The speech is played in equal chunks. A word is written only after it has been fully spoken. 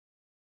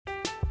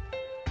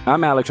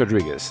I'm Alex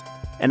Rodriguez.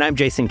 And I'm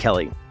Jason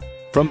Kelly.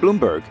 From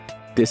Bloomberg,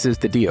 this is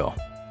The Deal.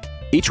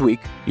 Each week,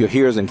 you'll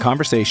hear us in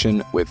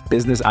conversation with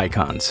business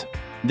icons.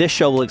 This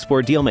show will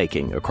explore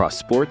deal-making across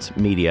sports,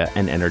 media,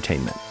 and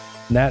entertainment.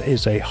 That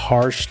is a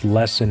harsh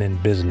lesson in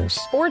business.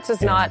 Sports is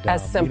not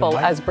as simple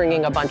as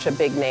bringing a bunch of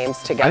big names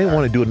together. I didn't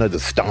want to do another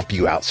stomp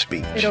you out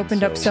speech. It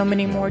opened up so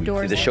many more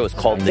doors. The show is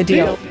called The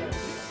Deal.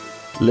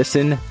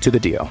 Listen to The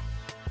Deal.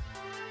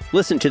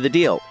 Listen to The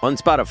Deal on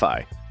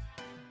Spotify.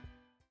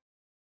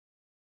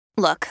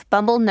 Look,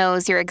 Bumble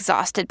knows you're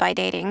exhausted by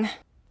dating.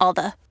 All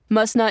the,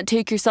 must not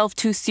take yourself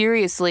too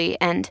seriously,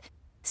 and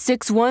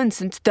 6'1"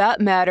 since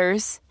that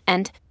matters,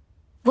 and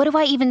what do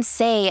I even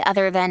say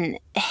other than,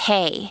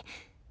 hey?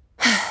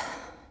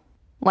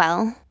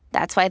 Well,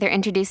 that's why they're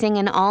introducing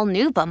an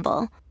all-new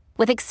Bumble,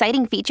 with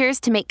exciting features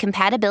to make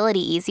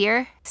compatibility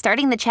easier,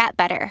 starting the chat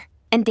better,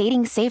 and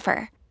dating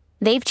safer.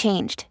 They've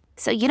changed,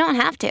 so you don't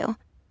have to.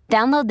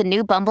 Download the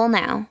new Bumble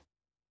now.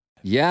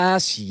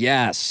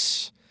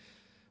 Yes.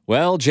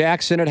 Well,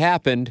 Jackson, it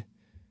happened.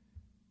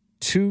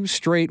 2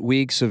 straight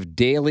weeks of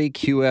daily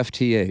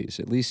QFTAs.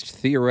 At least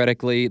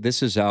theoretically,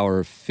 this is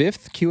our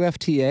 5th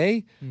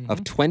QFTA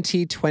of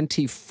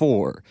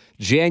 2024.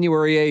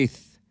 January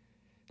 8th,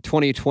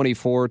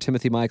 2024.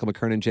 Timothy Michael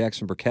McKernan,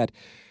 Jackson Burkett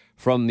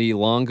from the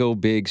Longo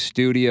Big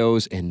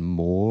Studios. And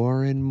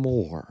more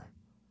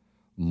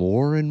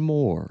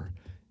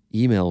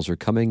emails are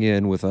coming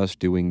in with us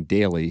doing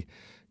daily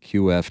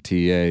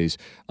QFTAs.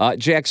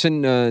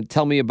 Jackson,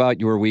 tell me about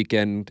your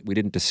weekend. We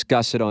didn't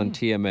discuss it on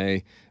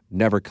TMA.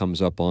 Never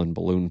comes up on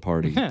Balloon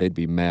Party. They'd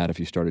be mad if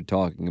you started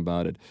talking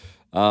about it.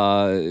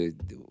 I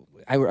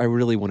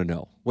really want to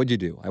know. What'd you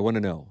do? I want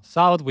to know.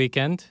 Solid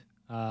weekend.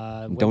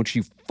 Don't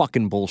you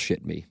fucking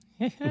bullshit me.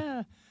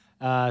 Friday,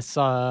 I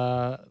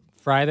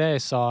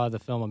saw the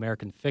film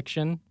American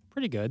Fiction.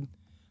 Pretty good.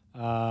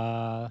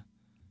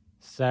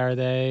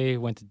 Saturday,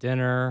 went to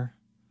dinner,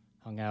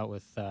 hung out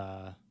with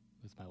my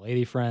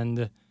lady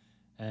friend.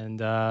 And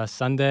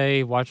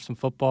Sunday, watched some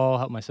football,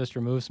 helped my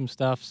sister move some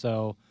stuff.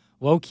 So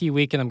low-key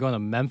weekend. I'm going to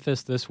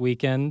Memphis this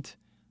weekend.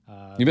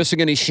 You missing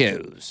any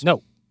shows?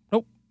 Nope.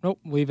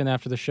 Leaving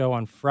after the show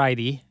on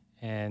Friday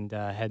and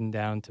heading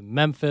down to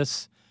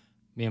Memphis.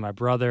 Me and my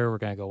brother, we're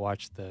going to go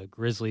watch the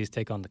Grizzlies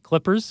take on the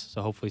Clippers,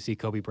 so hopefully see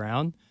Kobe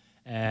Brown.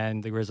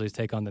 And the Grizzlies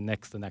take on the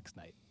Knicks the next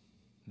night.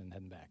 And then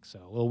heading back. So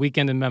a little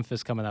weekend in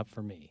Memphis coming up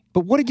for me.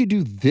 But what did you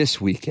do this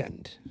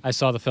weekend? I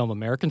saw the film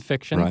American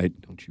Fiction. Right.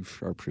 Don't you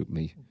sharpshoot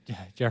me.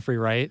 Jeffrey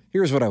Wright.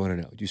 Here's what I want to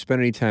know. Did you spend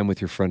any time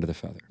with your friend of the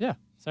feather? Yeah,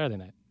 Saturday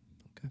night.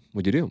 Okay.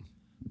 What'd you do?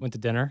 Went to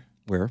dinner.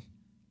 Where?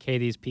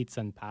 Katie's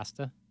Pizza and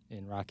Pasta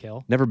in Rock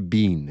Hill. Never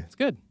been. It's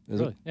good. Is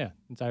really? it?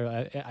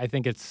 Yeah. I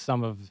think it's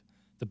some of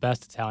the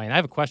best Italian. I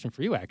have a question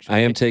for you, actually. I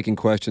am taking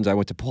questions. I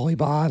went to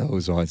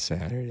Polibano's on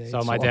Saturday.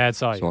 So my dad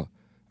saw you.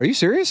 Are you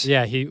serious?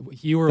 Yeah,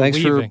 you were Thanks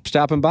leaving. for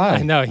stopping by.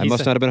 I know. I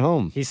must not have been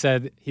home. He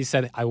said,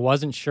 I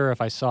wasn't sure if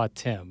I saw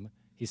Tim.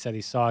 He said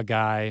he saw a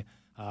guy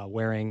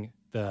wearing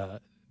the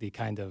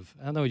kind of,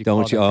 I don't know what you call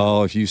it. Don't you?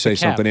 Oh, if you say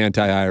something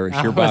anti-Irish,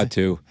 you're about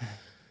to.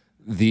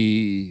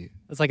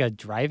 It's like a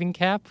driving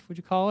cap, would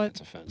you call it? That's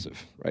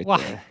offensive, right? Why?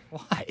 There.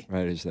 Why?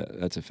 Right, is that?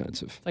 That's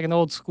offensive. It's like an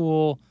old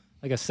school,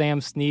 like a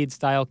Sam Snead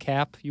style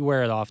cap. You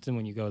wear it often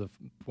when you go to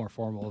more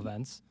formal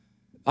events.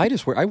 I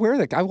wear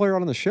that. I wear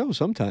it on the show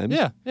sometimes.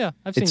 Yeah.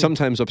 I've seen it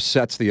sometimes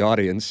upsets the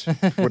audience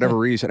for whatever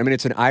reason. I mean,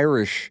 it's an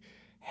Irish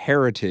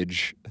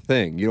heritage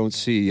thing. You don't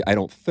see, I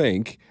don't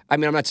think. I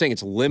mean, I'm not saying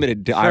it's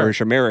limited to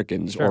Irish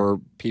Americans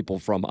or people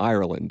from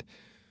Ireland,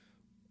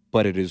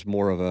 but it is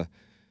more of a,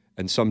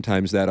 and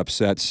sometimes that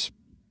upsets,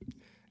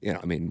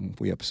 I mean,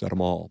 we upset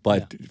them all,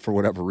 but for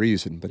whatever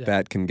reason, but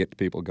that can get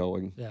people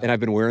going. Yeah. And I've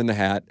been wearing the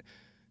hat.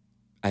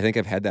 I think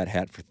I've had that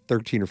hat for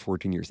 13 or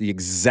 14 years, the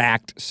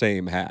exact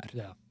same hat.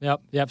 Yeah.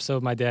 Yep.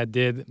 So my dad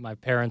did. My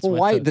parents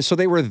went so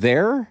they were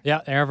there?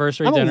 Yeah,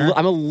 anniversary dinner.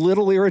 I'm a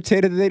little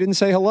irritated that they didn't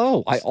say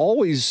hello. I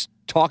always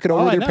talk it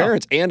over with their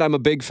parents, and I'm a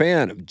big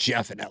fan of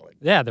Jeff and Ellen.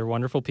 Yeah, they're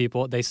wonderful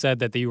people. They said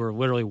that you were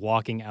literally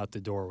walking out the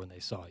door when they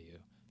saw you.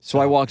 So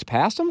I walked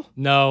past them?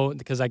 No,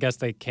 because I guess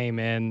they came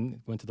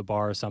in, went to the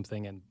bar or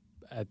something, and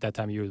at that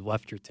time you had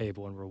left your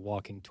table and were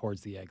walking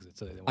towards the exit.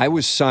 So I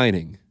was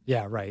signing.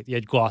 Yeah, right. You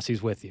had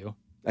Glossies with you.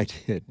 I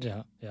did.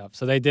 Yeah.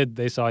 So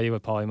they saw you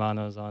at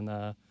Polimano's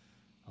on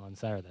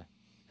Saturday.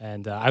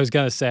 And I was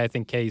going to say, I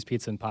think Katie's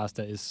Pizza and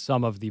Pasta is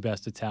some of the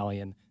best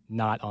Italian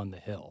not on the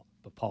hill,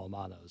 but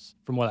Polimano's.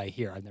 From what I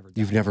hear, I've never done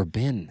You've never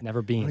been?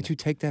 Never been. Why don't you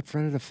take that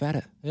friend of the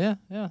feta? Yeah.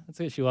 That's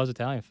it. She loves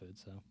Italian food,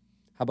 so.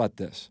 How about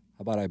this?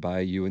 How about I buy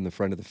you and the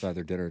friend of the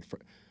feather dinner?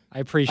 I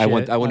appreciate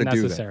it. I want to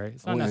do that.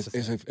 It's not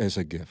necessary. As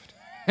a gift.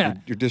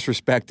 You're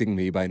disrespecting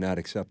me by not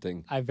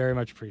accepting. I very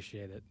much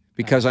appreciate it.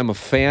 Because I'm a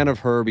fan of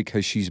her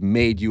because she's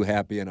made you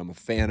happy, and I'm a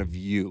fan of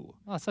you.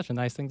 Oh, that's such a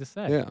nice thing to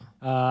say.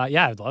 Yeah.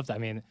 Yeah, I'd love to. I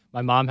mean,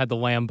 my mom had the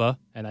lamba,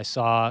 and I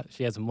saw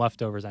she had some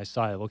leftovers. And I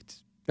saw it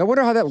looked. I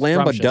wonder how that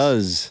lamba scrumptious.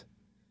 Does.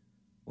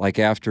 Like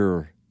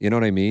after, you know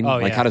what I mean? Oh,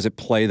 like how does it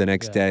play the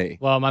next day?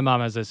 Well, my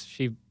mom has this.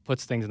 She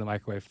puts things in the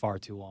microwave far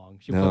too long.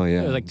 She it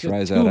was like two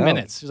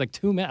minutes. She was like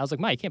 2 minutes. I was like,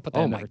 Ma, you can't put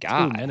that in there for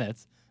 2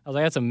 minutes. I was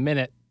like, that's a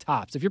minute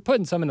tops. If you're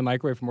putting some in the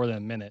microwave for more than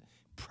a minute,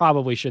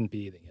 probably shouldn't be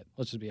eating it.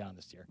 Let's just be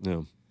honest here.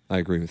 No, I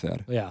agree with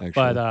that. Yeah, actually.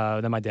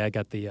 but then my dad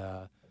got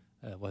the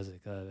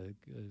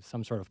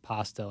some sort of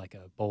pasta, like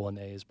a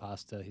bolognese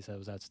pasta. He said it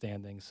was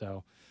outstanding.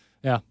 So,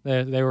 yeah,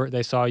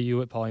 they saw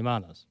you at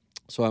Paulimano's.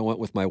 So I went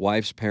with my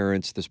wife's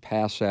parents this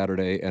past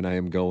Saturday, and I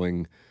am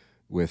going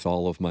with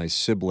all of my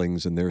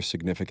siblings and their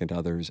significant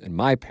others and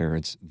my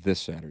parents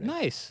this Saturday.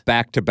 Nice.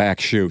 Back-to-back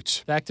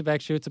shoots.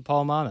 Back-to-back shoots at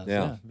Paulimano's.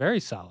 Yeah.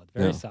 Very solid.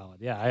 Very solid.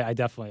 Yeah, I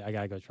definitely, I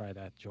got to go try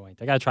that joint.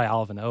 I got to try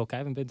Olive and Oak. I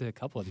haven't been to a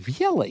couple of these.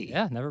 Really?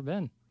 Yeah, never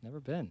been.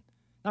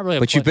 Not really.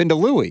 But you've been to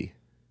Louis.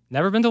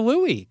 Never been to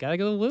Louis. Got to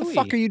go to Louis. What the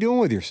fuck are you doing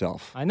with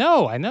yourself? I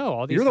know.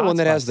 All these You're the one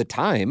that has hotspots. the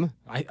time.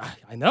 I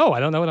know. I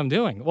don't know what I'm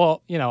doing.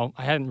 Well, I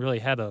hadn't really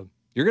had a...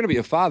 You're going to be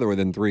a father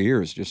within 3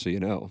 years, just so you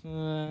know.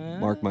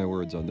 Mark my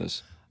words on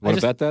this. Want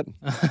to bet that?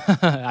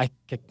 I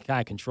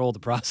kind of control the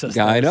process.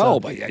 Yeah, there, I know, so.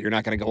 but yeah, you're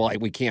not going to go,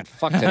 we can't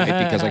fuck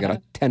tonight because I got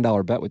a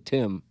 $10 bet with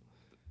Tim.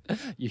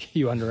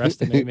 You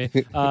underestimate me.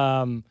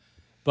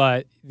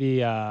 But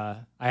I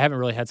haven't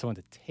really had someone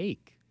to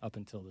take up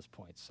until this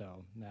point,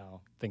 so now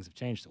things have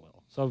changed a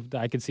little. So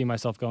I could see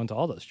myself going to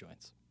all those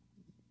joints.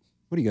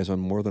 What are you guys on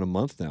more than a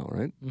month now,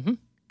 right? Mm-hmm.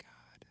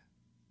 God.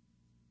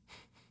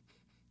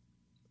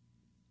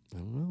 I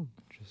don't know.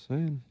 Just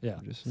saying. Yeah.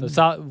 Just So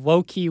saying.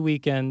 low-key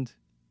weekend,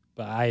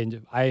 but I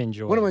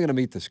enjoy When am it. I going to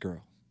meet this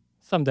girl?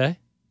 Someday.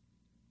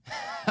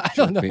 I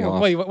don't know. me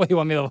off. What do you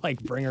want me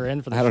to bring her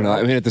in for the I don't know.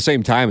 show? I mean, at the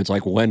same time, it's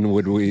like, when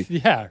would we?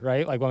 Yeah,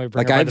 right? Like when we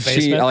bring Like, her by the I've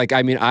seen,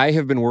 basement? I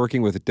have been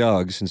working with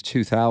Doug since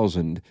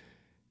 2000,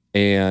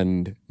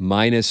 and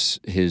minus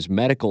his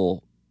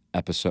medical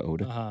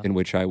episode in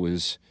which I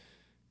was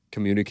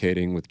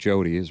communicating with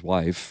Jody, his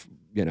wife,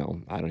 I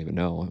don't even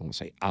know. I won't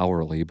say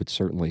hourly, but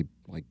certainly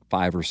like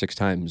 5 or 6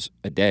 times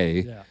a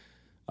day.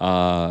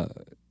 Yeah.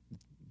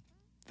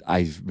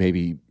 I've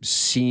maybe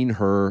seen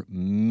her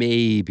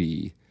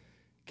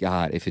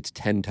God, if it's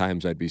 10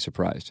 times, I'd be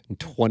surprised. In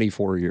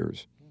 24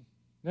 years.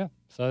 Yeah.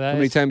 So that How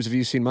many times have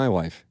you seen my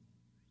wife?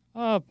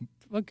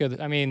 Look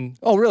good. I mean,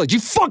 Oh, really? Did you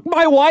fuck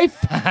my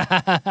wife?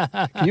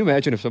 Can you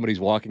imagine if somebody's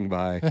walking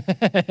by?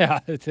 yeah.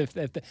 If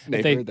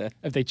They heard that.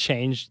 if they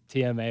changed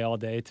TMA all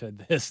day to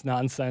this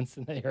nonsense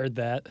and they heard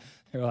that,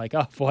 they were like,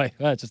 oh boy,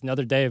 it's just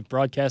another day of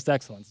broadcast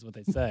excellence is what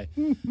they say.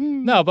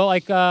 No, but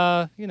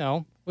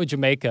with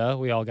Jamaica,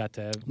 we all got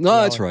to.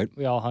 No, that's right.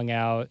 We all hung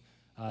out.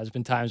 There's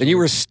been times. And where you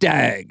were a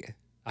stag.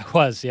 I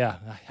was, yeah.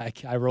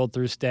 I rolled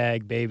through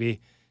Stag,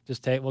 baby.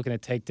 Just looking to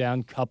take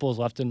down couples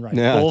left and right.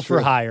 Yeah, Bull for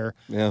true. hire.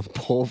 Yeah,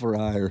 pull for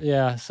hire.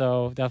 Yeah,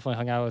 so definitely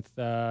hung out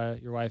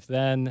with your wife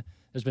then.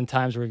 There's been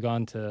times where we've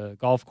gone to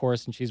golf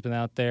course and she's been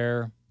out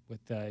there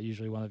with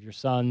usually one of your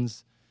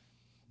sons.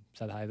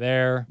 Said hi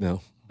there.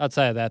 No.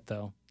 Outside of that,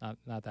 though,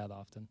 not that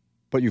often.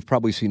 But you've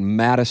probably seen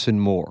Madison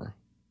more.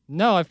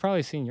 No, I've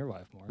probably seen your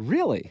wife more.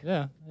 Really?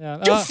 Yeah.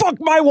 Did you fuck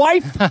my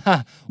wife?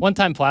 One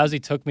time,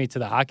 Plowsy took me to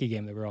the hockey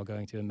game that we were all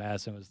going to, and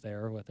Madison was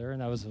there with her, and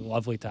that was a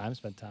lovely time,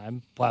 spent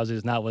time. Plowsy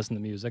does not listen to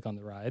music on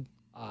the ride.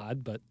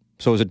 Odd, but...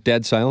 So was it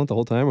dead silent the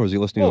whole time, or was he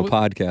listening to a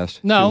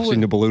podcast? No.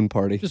 Listening to Balloon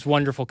Party? Just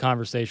wonderful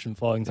conversation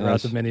flowing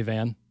throughout the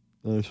minivan.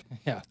 Nice.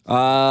 Yeah.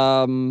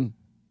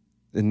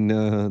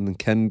 And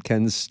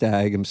Ken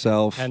Stagg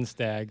himself. Ken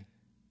Stagg.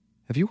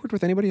 Have you worked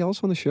with anybody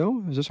else on the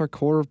show? Is this our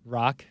core?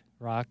 Rock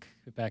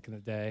back in the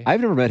day. I've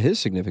never met his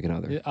significant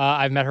other.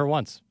 I've met her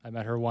once. I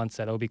met her once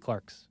at Obie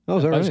Clark's. Oh,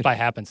 is that That was right? by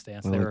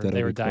happenstance. I They like that were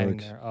Obie dining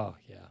Clark's. there. Oh,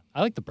 yeah.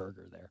 I like the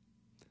burger there.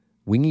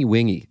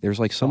 Wingy. There's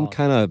like some Oh.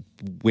 kind of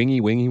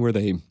wingy where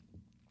they...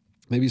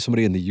 Maybe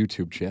somebody in the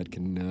YouTube chat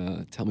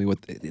can tell me what...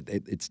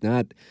 It's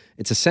not...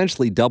 It's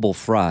essentially double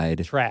fried.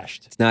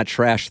 Trashed. It's not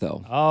trash,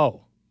 though.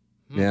 Oh.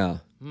 Yeah.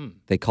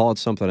 They call it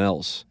something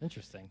else.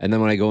 Interesting. And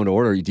then when I go into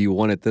order, do you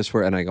want it this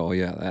way? And I go, oh,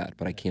 yeah, that.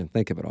 But I can't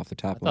think of it off the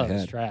top I of my thought it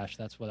was head. trash.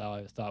 That's what I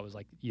always thought was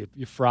like you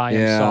fry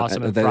them, Yeah, sauce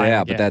them, and fry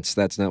them but again.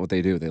 that's not what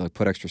they do. They like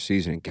put extra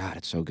seasoning. God,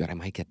 it's so good. I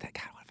might get that.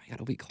 God, what if I got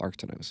Obie Clark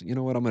tonight? I said, you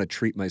know what? I'm going to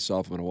treat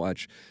myself. I'm going to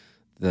watch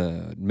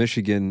the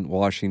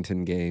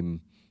Michigan-Washington game,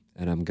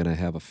 and I'm going to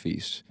have a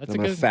feast. That's I'm a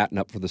going to good- fatten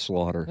up for the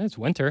slaughter. It's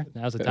winter.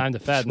 Now's the time to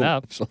fatten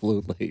up.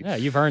 Absolutely. Yeah,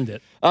 you've earned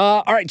it.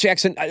 All right,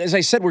 Jackson. As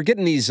I said, we're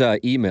getting these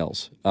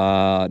emails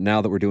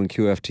now that we're doing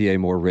QFTA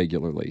more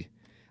regularly.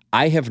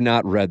 I have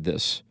not read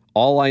this.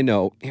 All I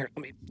know here,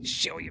 let me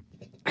show you.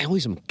 I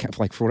always am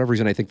like, for whatever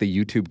reason, I think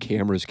the YouTube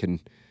cameras can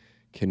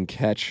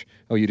catch.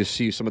 Oh, you just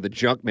see some of the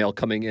junk mail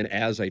coming in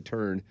as I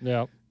turn.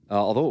 Yeah.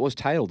 Although it was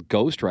titled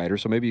Ghost Rider,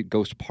 so maybe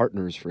Ghost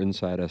Partners for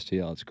Inside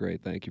STL. It's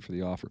great. Thank you for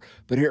the offer.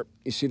 But here,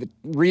 you see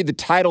read the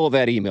title of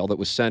that email that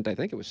was sent. I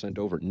think it was sent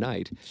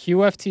overnight.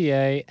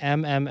 QFTA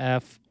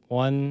MMF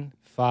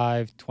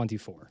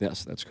 1524.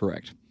 Yes, that's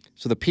correct.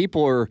 So the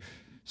people are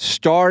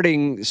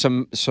starting,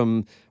 some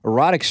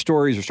erotic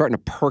stories are starting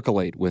to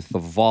percolate with the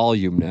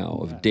volume now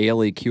of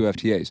daily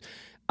QFTAs.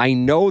 I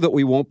know that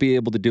we won't be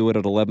able to do it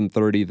at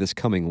 11:30 this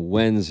coming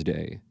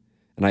Wednesday,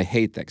 and I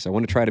hate that because I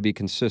want to try to be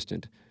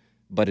consistent,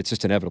 but it's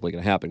just inevitably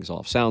going to happen because I'll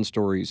have sound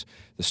stories.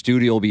 The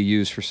studio will be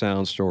used for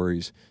sound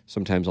stories.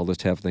 Sometimes I'll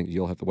just have things,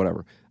 you'll have to,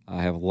 whatever.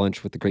 I have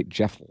lunch with the great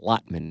Jeff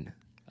Lotman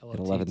at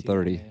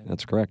 11:30.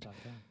 That's correct.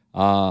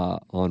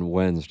 On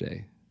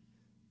Wednesday.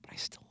 But I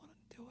still want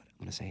to do it. I'm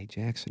going to say, hey,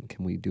 Jackson,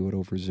 can we do it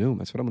over Zoom?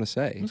 That's what I'm going to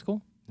say. That's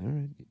cool. All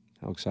right.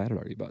 How excited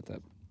are you about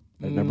that?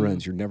 That never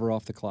ends. You're never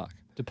off the clock.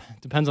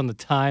 Depends on the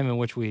time in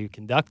which we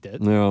conduct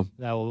it. Yeah.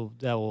 That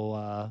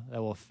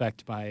will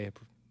affect my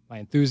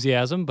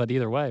enthusiasm. But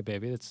either way,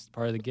 baby, it's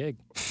part of the gig.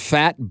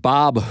 Fat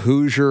Bob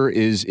Hoosier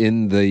is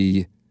in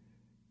the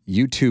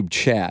YouTube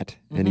chat,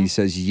 and he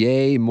says,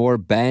 "Yay, more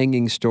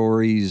banging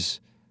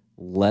stories."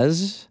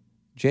 Les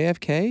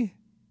JFK,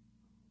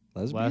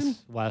 lesbian?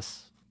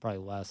 Probably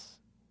less.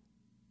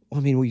 Well,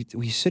 I mean,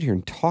 we sit here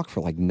and talk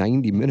for like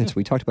 90 minutes.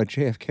 We talked about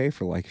JFK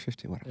for like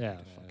 15. Whatever. Yeah.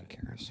 Fucking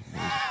cares.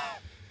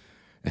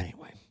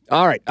 Anyway.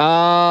 All right.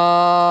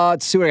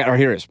 Let's see what I got. All right,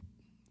 here it is.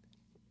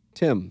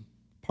 Tim,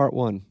 part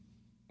 1.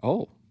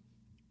 Oh.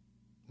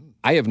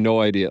 I have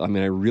no idea. I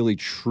mean, I really,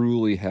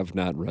 truly have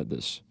not read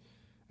this.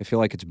 I feel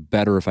like it's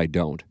better if I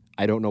don't.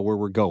 I don't know where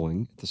we're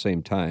going at the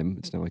same time.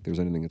 It's not like there's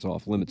anything that's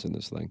off limits in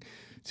this thing.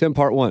 Tim,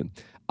 part 1.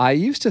 I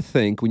used to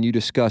think when you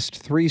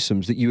discussed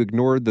threesomes that you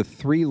ignored the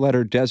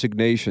 3-letter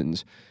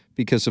designations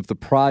because of the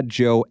Prod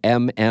Joe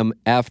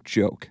MMF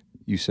joke.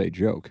 You say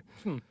joke.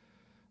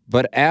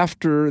 But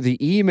after the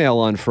email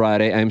on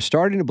Friday, I'm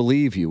starting to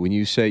believe you when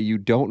you say you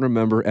don't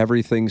remember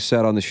everything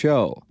said on the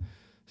show.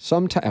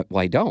 Sometimes,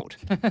 well, I don't.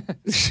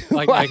 Was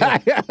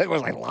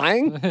I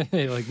lying?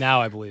 Like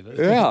now I believe it.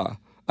 Yeah.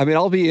 I mean,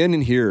 I'll be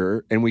in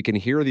here and we can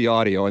hear the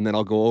audio, and then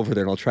I'll go over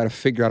there and I'll try to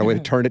figure out a way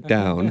to turn it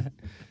down.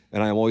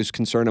 And I'm always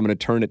concerned I'm going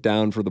to turn it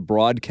down for the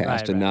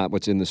broadcast and not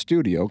what's in the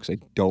studio because I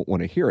don't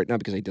want to hear it. Not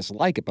because I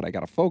dislike it, but I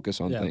got to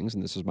focus on things,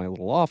 and this is my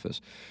little office.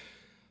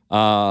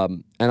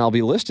 And I'll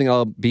be listening.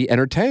 I'll be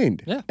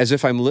entertained as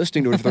if I'm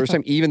listening to it for the first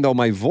time, even though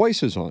my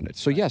voice is on it.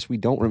 So, yes, we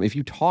don't remember. If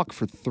you talk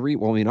for 3,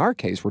 well, in our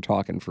case, we're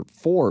talking for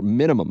 4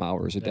 minimum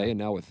hours a day, and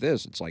now with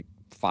this, it's like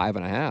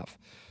 5.5.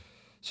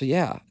 So,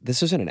 yeah,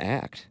 this isn't an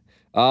act.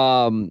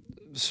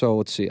 So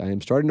let's see. I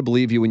am starting to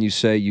believe you when you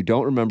say you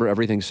don't remember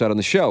everything said on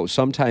the show.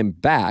 Sometime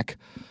back,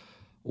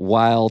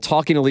 while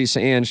talking to Lisa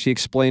Ann, she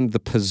explained the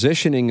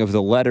positioning of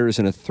the letters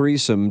in a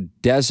threesome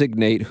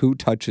designate who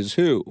touches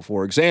who.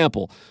 For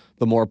example,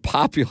 the more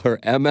popular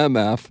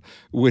MMF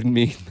would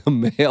mean the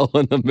male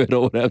in the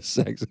middle would have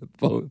sex with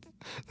both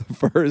the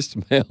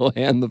first male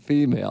and the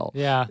female.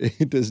 Yeah.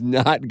 It does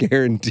not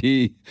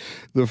guarantee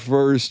the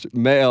first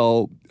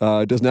male,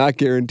 does not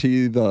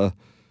guarantee the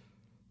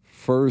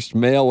first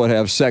male would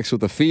have sex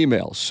with a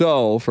female.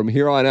 So, from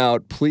here on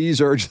out,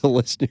 please urge the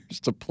listeners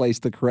to place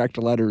the correct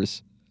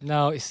letters.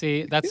 No,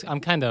 see,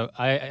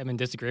 I'm in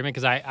disagreement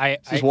because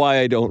This is why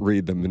I don't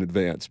read them in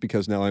advance,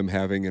 because now I'm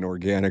having an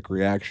organic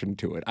reaction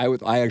to it.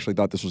 I actually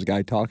thought this was a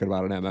guy talking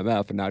about an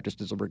MMF and not just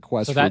as a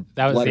request for that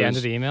was letters. the end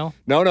of the email?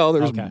 No,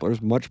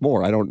 there's much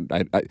more.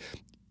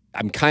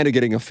 I'm kind of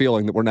getting a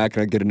feeling that we're not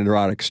going to get an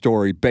erotic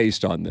story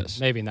based on this.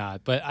 Maybe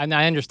not, but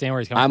I understand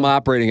where he's coming I'm from.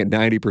 operating at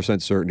 90%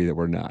 certainty that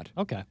we're not.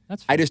 Okay,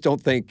 that's fine. I just don't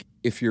think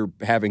if you're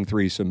having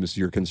threesomes,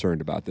 you're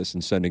concerned about this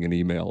and sending an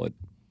email at,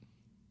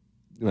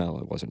 well,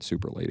 it wasn't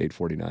super late,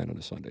 8:49 on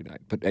a Sunday night.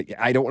 But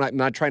I'm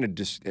not trying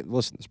to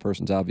listen, this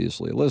person's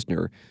obviously a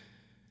listener.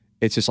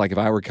 It's just like if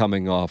I were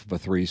coming off of a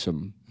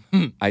threesome,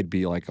 I'd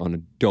be like on a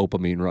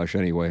dopamine rush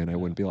anyway, and I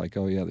wouldn't be like,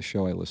 oh yeah, the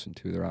show I listened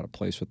to, they're out of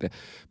place with that.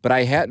 But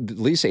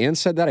Lisa Ann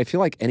said that. I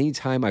feel like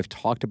anytime I've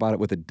talked about it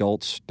with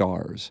adult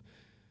stars,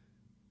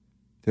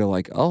 they're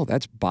like, oh,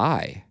 that's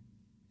bi.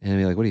 And I'd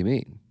be like, what do you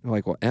mean? They're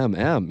like, well,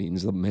 MM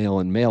means the male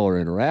and male are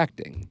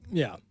interacting.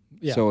 Yeah.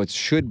 So it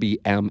should be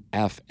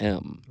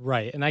MFM.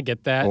 Right, and I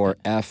get that. Or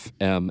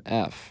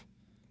FMF.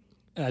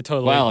 I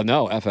totally. Well,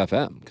 no,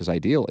 FFM, because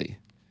ideally.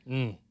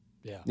 Yeah.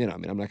 You know, I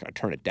mean, I'm not going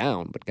to turn it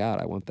down, but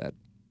God, I want that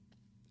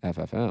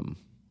FFM.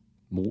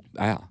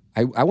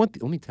 I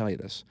want, let me tell you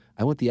this.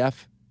 I want the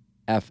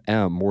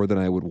FFM more than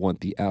I would want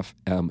the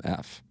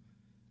FMF.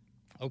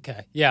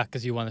 Okay. Yeah,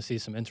 because you want to see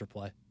some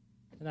interplay.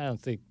 And I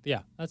don't think,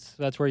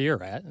 that's where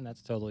you're at, and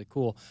that's totally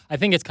cool. I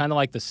think it's kind of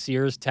like the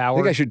Sears Tower.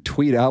 I think I should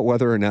tweet out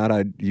whether or not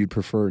you'd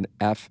prefer an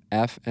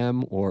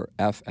FFM or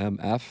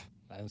FMF.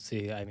 I don't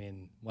see,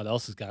 what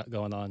else has got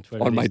going on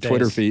Twitter on my days?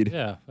 Twitter feed.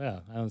 Yeah.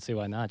 I don't see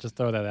why not. Just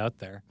throw that out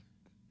there.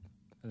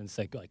 And then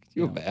say, like,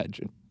 you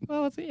imagine.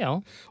 Well, it's,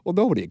 Well,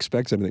 nobody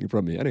expects anything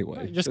from me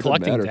anyway. You're just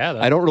collecting data.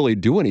 I don't really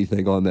do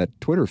anything on that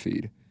Twitter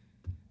feed.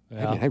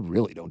 Yeah. I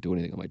really don't do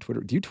anything on my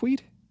Twitter. Do you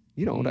tweet?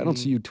 You don't. I don't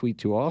see you tweet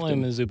too often.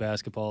 Only Mizzou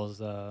basketball is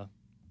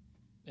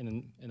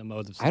in a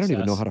mode of success. I don't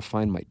even know how to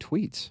find my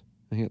tweets.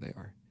 Here they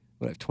are.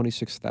 But I have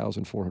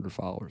 26,400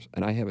 followers,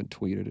 and I haven't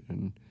tweeted.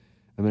 And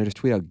I just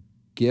tweet out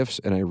GIFs,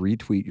 and I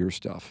retweet your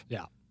stuff.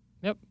 Yeah.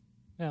 Yep.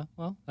 Yeah.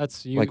 Well,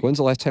 that's you. Like, when's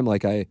the last time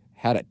I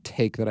had a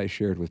take that I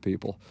shared with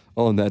people?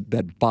 Oh, and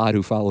that bot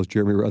who follows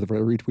Jeremy Rutherford,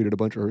 I retweeted a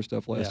bunch of her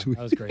stuff last week.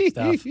 That was great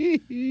stuff.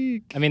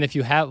 If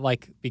you have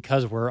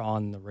because we're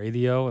on the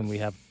radio and we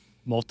have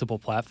multiple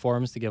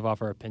platforms to give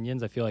off our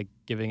opinions, I feel like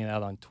giving it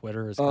out on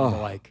Twitter is kind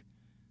of like.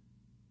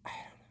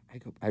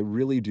 I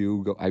really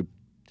do go.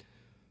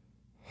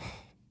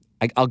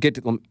 I'll get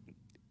to.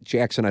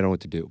 Jackson, I don't know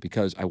what to do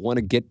because I want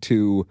to get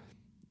to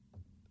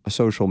a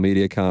social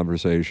media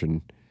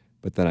conversation,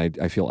 but then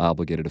I feel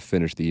obligated to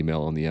finish the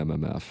email on the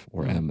MMF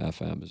or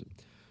MFM. Is it?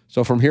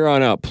 So from here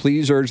on out,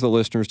 please urge the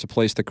listeners to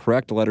place the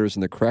correct letters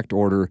in the correct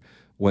order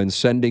when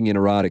sending in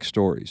erotic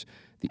stories.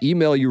 The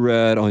email you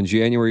read on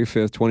January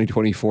 5th,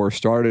 2024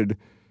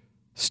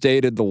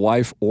 stated the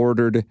wife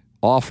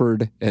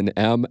offered an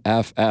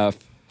MFF.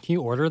 Can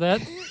you order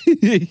that?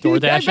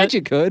 DoorDash I bet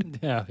you could.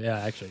 Yeah,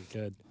 actually you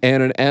could.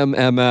 And an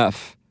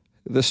MMF.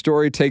 The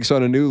story takes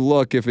on a new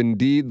look if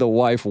indeed the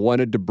wife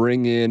wanted to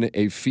bring in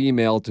a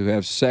female to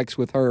have sex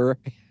with her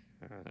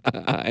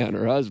and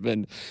her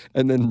husband,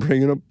 and then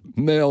bring in a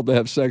male to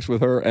have sex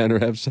with her and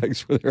have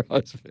sex with her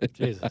husband.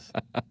 Jesus.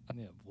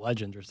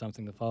 Legend or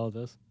something to follow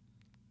this.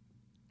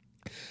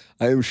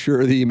 I am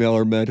sure the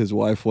emailer meant his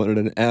wife wanted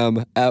an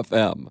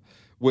MFM,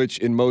 which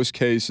in most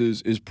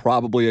cases is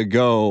probably a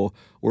go,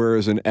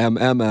 whereas an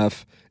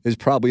MMF is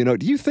probably a no.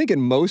 Do you think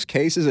in most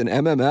cases an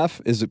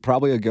MMF is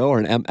probably a go or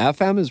an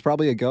MFM is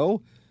probably a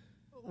go?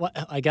 Well,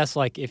 I guess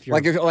like if you're...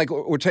 Like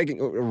we're taking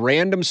a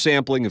random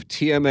sampling of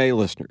TMA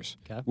listeners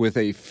with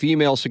a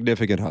female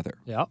significant other.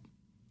 Yeah.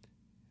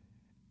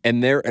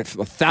 And there are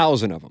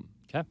 1,000 of them.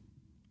 Okay.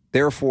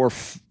 Therefore,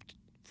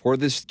 for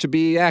this to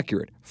be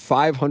accurate,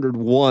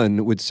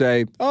 501 would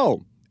say,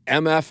 oh,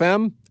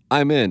 MFM,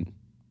 I'm in.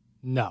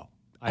 No.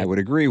 I would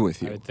agree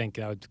with you. I would think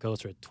I would go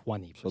through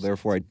 20%. So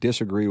therefore, I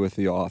disagree with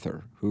the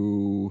author,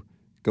 who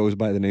goes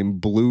by the name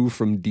Blue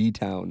from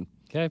D-Town.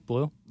 Okay,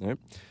 Blue. All right.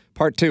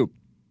 Part 2.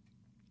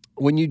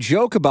 When you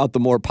joke about the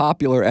more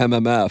popular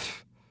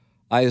MMF,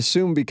 I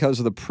assume because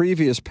of the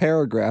previous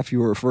paragraph you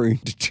were referring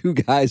to two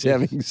guys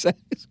having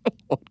sex.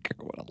 What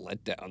a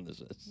letdown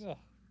this is. Oh,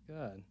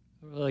 God.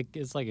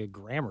 It's like a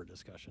grammar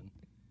discussion.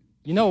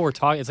 You know what we're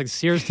talking. It's like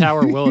Sears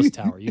Tower, Willis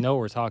Tower. You know what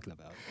we're talking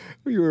about.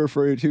 You were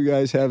referring to two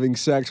guys having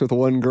sex with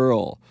one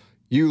girl.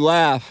 You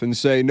laugh and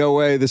say, no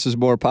way, this is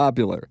more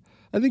popular.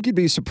 I think you'd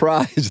be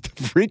surprised at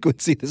the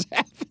frequency this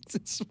happens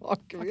in small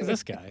communities. What is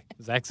this guy?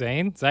 Zach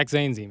Zane? Zach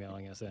Zane's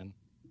emailing us in.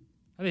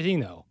 How did he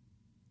know?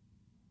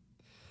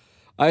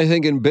 I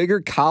think in bigger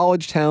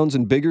college towns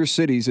and bigger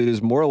cities, it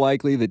is more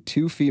likely that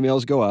two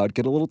females go out,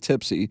 get a little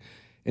tipsy,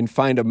 and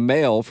find a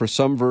male for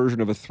some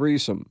version of a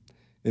threesome.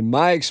 In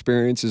my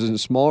experiences in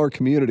smaller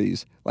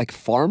communities, like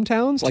farm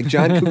towns, like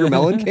John Cougar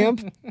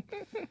Mellencamp.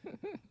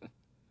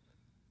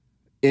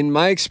 In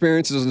my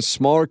experiences in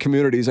smaller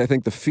communities, I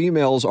think the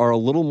females are a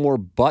little more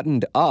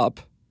buttoned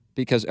up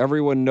because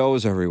everyone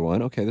knows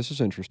everyone. Okay, this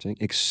is interesting.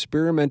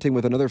 Experimenting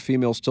with another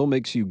female still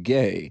makes you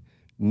gay,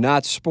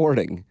 not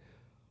sporting.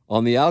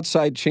 On the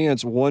outside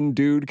chance one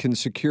dude can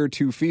secure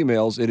two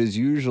females, it is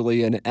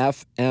usually an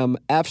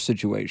FMF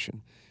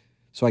situation.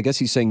 So I guess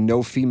he's saying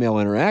no female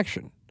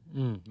interaction.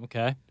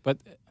 Okay. But,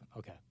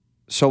 okay.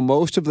 So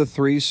most of the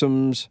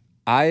threesomes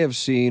I have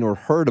seen or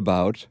heard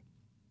about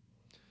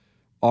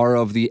are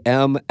of the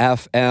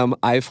MFM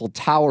Eiffel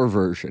Tower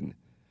version.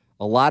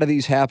 A lot of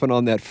these happen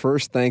on that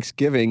first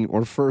Thanksgiving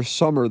or first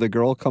summer the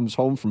girl comes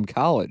home from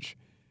college.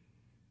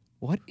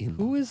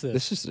 Who is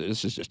this?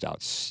 This is just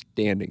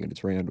outstanding in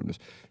its randomness.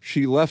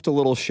 She left a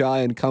little shy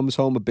and comes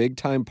home a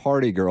big-time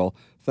party girl.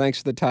 Thanks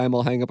for the time.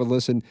 I'll hang up and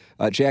listen.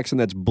 Jackson,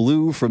 that's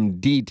Blue from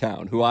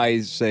D-Town, who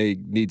I say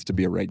needs to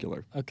be a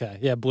regular. Okay.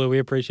 Yeah, Blue, we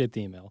appreciate the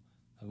email.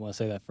 I want to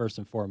say that first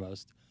and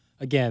foremost.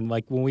 Again,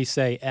 like when we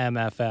say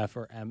MFF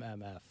or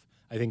MMF,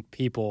 I think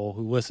people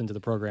who listen to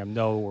the program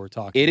know what we're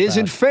talking about. It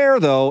isn't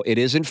fair, though. It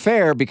isn't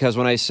fair because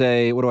when I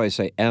say, what do I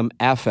say,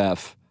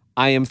 MFF,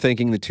 I am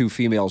thinking the two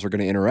females are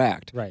going to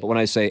interact. Right. But when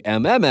I say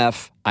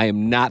MMF, I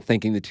am not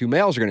thinking the two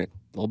males are going to.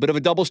 A little bit of a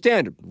double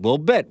standard. A little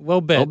bit.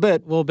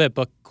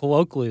 But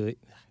colloquially,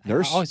 I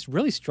always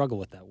really struggle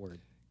with that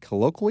word.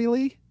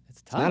 Colloquially?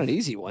 It's tough. It's not an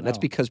easy one. No. That's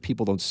because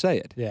people don't say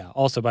it. Yeah.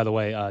 Also, by the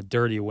way,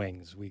 Dirty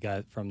Wings we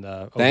got from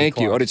the Thank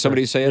you. Oh, did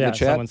somebody say it in the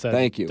chat? Someone said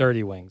Thank you.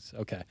 Dirty Wings.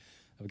 Okay.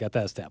 We got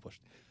that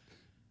established.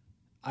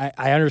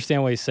 I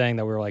understand what he's saying,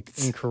 that we're like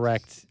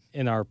incorrect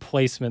in our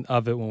placement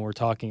of it when we're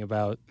talking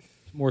about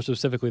more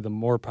specifically the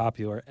more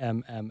popular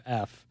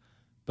MMF.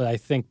 But I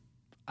think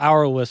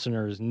our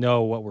listeners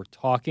know what we're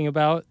talking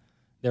about.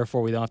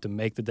 Therefore, we don't have to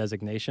make the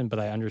designation, but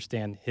I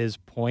understand his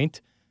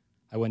point.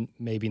 I wouldn't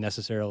maybe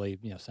necessarily,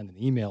 send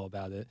an email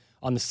about it.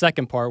 On the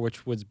second part,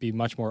 which would be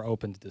much more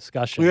open to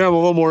discussion. Yeah, I'm a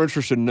little more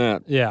interested in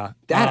that. Yeah.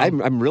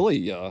 I'm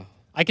really...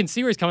 I can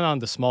see where he's coming on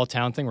the small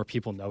town thing where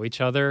people know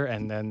each other,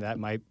 and then that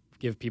might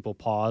give people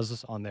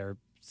pause on their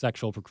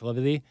sexual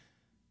proclivity.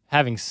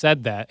 Having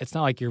said that, it's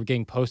not like you're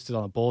getting posted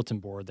on a bulletin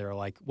board. They're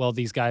like, well,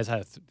 these guys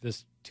had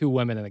this two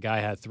women and the guy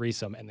had a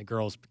threesome and the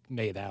girls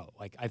made out.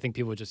 Like, I think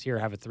people would just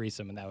have a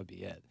threesome and that would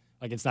be it.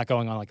 Like, it's not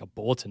going on like a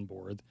bulletin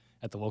board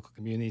at the local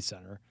community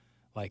center.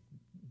 Like,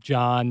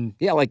 John.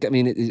 Yeah,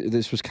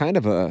 this was kind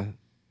of a,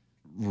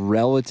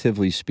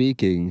 relatively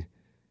speaking,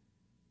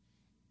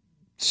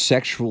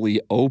 sexually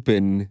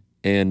open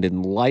and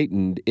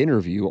enlightened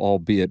interview,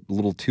 albeit a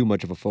little too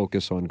much of a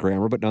focus on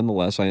grammar, but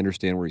nonetheless, I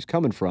understand where he's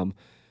coming from.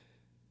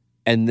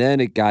 And then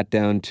it got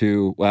down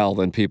to, well,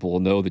 then people will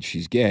know that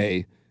she's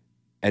gay.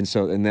 And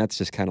that's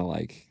just kind of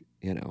like,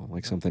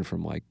 like something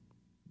from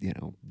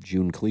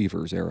June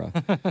Cleaver's era.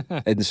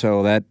 And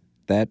so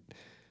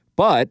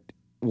but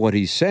what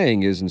he's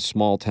saying is in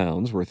small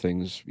towns where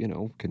things,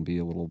 can be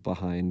a little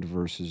behind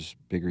versus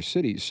bigger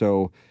cities.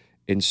 So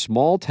in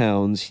small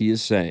towns, he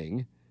is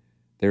saying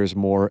there's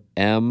more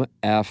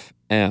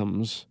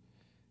MFMs,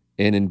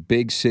 and in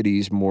big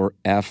cities, more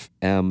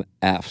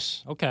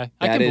FMFs. Okay,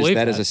 I can believe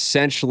that. That is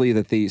essentially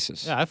the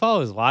thesis. Yeah, I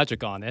follow his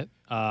logic on it.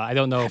 I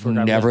don't know if I've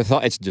never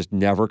thought, it's just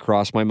never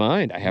crossed my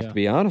mind. I have to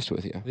be honest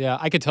with you. Yeah,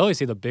 I could totally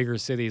see the bigger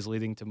cities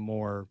leading to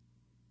more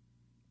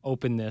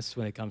openness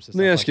when it comes to stuff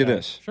Let me ask you that.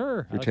 this.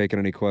 Sure. If you're taking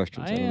any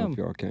questions. I don't know am. if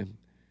you're okay.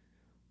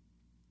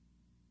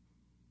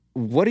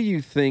 What do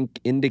you think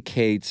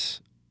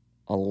indicates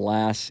a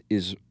lass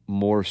is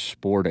more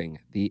sporting?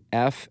 The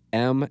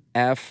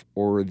FMF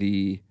or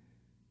the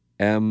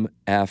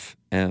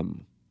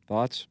MFM?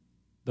 Thoughts?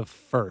 The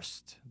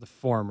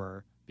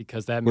former,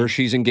 because that means... Where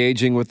she's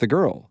engaging with the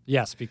girl.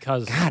 Yes,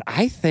 because... God,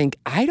 I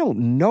don't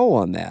know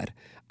on that.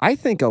 I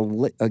think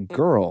a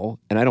girl,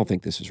 and I don't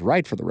think this is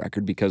right for the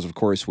record, because of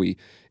course we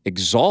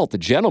exalt the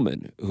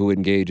gentleman who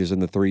engages in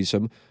the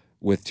threesome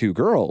with two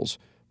girls,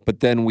 but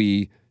then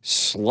we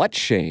slut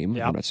shame.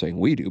 Yep. I'm not saying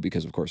we do,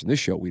 because of course in this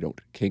show we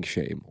don't kink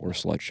shame or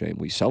slut shame.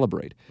 We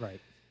celebrate. Right.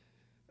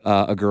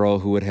 A girl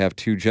who would have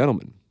two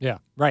gentlemen. Yeah,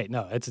 right.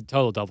 No, it's a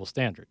total double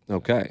standard.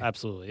 Okay. It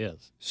absolutely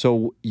is.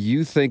 So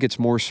you think it's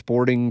more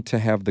sporting to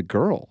have the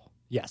girl?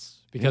 Yes,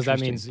 because that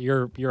means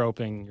you're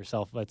opening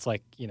yourself. It's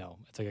like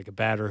it's like a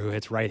batter who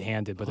hits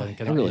right-handed, but then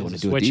I really want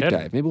to do a deep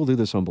dive. Maybe we'll do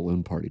this on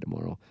Balloon Party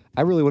tomorrow.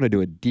 I really want to do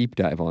a deep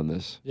dive on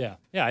this. Yeah.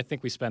 I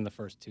think we spend the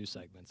first 2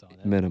 segments on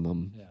it.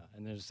 Minimum. Yeah,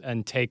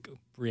 and take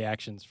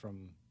reactions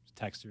from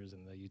texters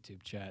in the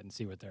YouTube chat and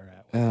see what they're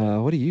at.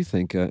 What do you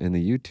think in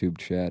the YouTube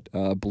chat?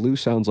 Blue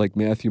sounds like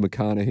Matthew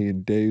McConaughey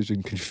and Dazed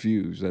and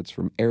Confused. That's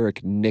from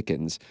Eric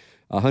Nickens.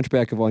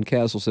 Hunchback of Von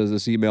Castle says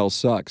this email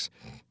sucks.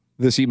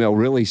 This email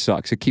really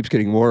sucks. It keeps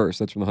getting worse.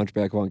 That's from the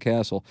Hunchback of Von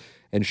Castle.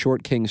 And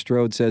Short King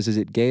Strode says, is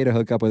it gay to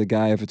hook up with a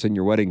guy if it's in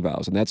your wedding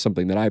vows? And that's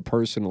something that I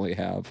personally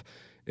have,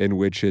 in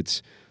which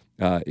it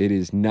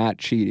is not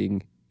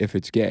cheating if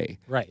it's gay.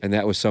 Right. And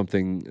that was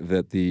something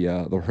that the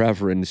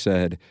Reverend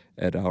said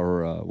at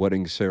our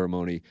wedding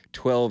ceremony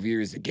 12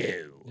 years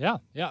ago.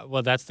 Yeah.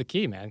 Well, that's the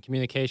key, man.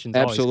 Communication's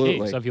Absolutely.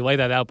 always key. So if you lay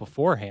that out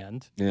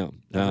beforehand. Yeah.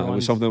 It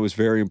was something that was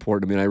very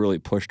important to me, and I really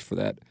pushed for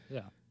that.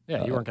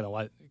 Yeah, you weren't going to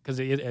let, because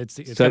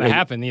it's going to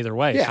happen either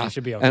way. Yeah. So you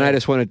should be okay. And I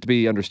just wanted it to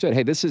be understood.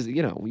 Hey, this is,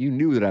 you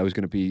knew that I was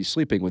going to be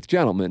sleeping with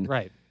gentlemen.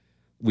 Right.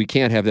 We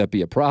can't have that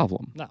be a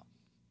problem. No.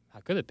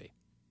 How could it be?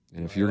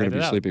 And if you're going to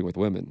be sleeping with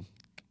women.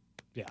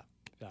 Yeah,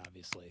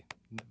 obviously.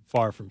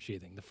 Far from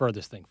cheating. The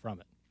furthest thing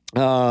from it.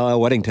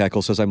 Wedding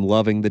Tackle says, I'm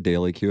loving the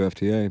daily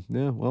QFTA.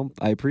 Yeah, well,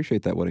 I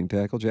appreciate that, Wedding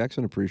Tackle.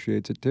 Jackson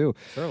appreciates it too.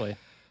 Surely.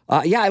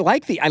 I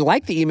like the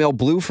email,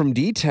 Blue from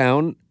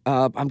D-Town.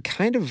 I'm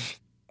kind of,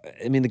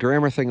 the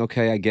grammar thing,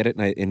 okay, I get it,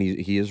 and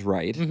he is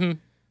right. Mm-hmm.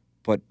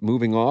 But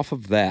moving off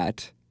of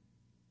that,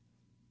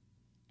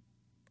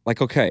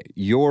 okay,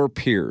 your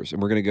peers,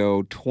 and we're going to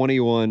go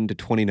 21 to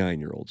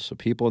 29-year-olds, so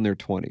people in their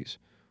 20s.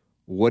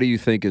 What do you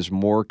think is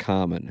more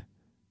common?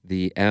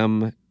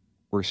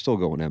 We're still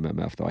going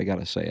MMF, though, I got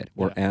to say it,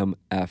 or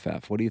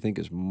MFF. What do you think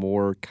is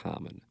more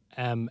common?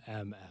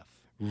 MMF.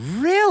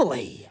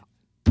 Really?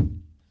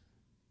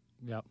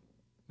 Yep.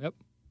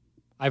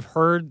 I've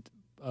heard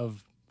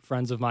of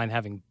friends of mine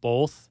having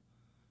both,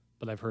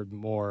 but I've heard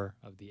more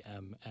of the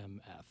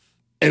MMF.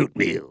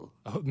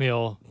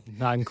 Oatmeal,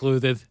 not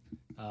included.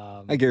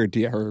 I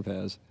guarantee Herb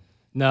has.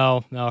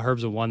 No,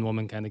 Herb's a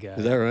one-woman kind of guy.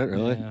 Is that right?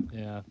 Really?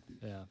 Yeah.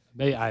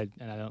 Maybe I'm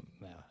not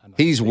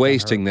He's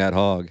wasting that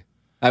hog.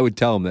 I would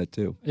tell him that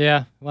too.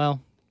 Yeah, well,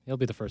 he'll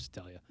be the first to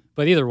tell you.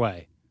 But either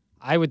way,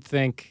 I would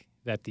think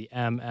that the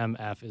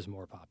MMF is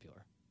more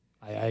popular.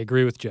 I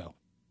agree with Joe.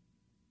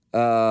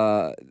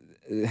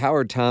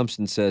 Howard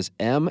Thompson says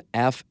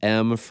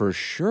MFM for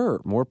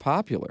sure, more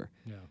popular.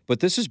 Yeah.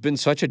 But this has been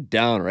such a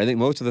downer. I think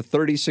most of the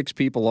 36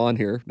 people on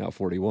here, now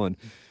 41,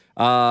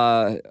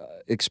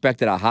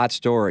 expected a hot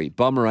story.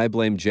 Bummer, I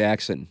blame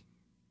Jackson.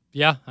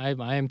 Yeah, I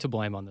am to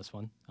blame on this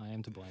one.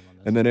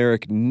 And then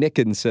Eric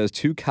Nicken says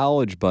 2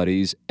 college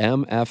buddies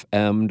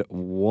MFM'd.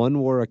 One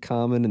wore a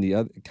condom and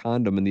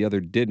the other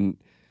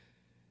didn't.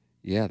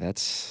 Yeah,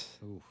 that's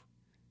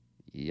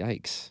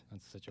yikes.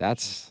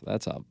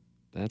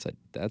 That's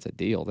a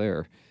deal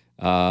there.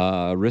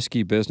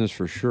 Risky business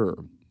for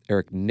sure.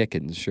 Eric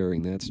Nickens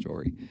sharing that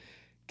story.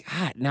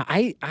 God, now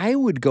I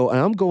would go, and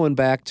I'm going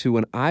back to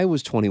when I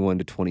was 21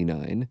 to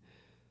 29.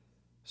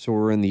 So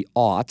we're in the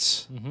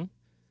aughts. Mm-hmm.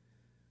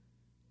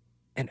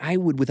 And I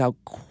would, without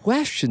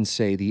question,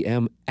 say the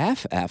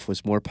MFF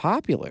was more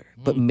popular.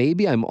 But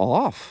maybe I'm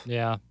off.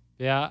 Yeah,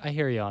 I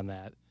hear you on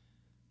that.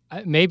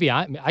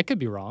 I could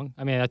be wrong.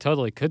 I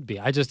totally could be.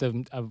 I just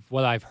of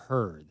what I've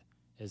heard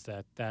is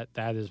that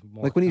is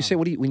more. Like when you say,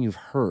 when you've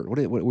heard,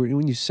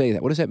 when you say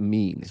that, what does that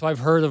mean? So I've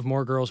heard of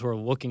more girls who are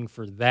looking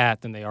for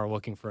that than they are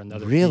looking for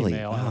another really?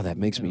 female. Wow, that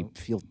makes me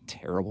feel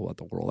terrible about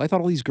the world. I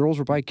thought all these girls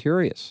were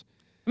bi-curious.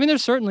 I mean,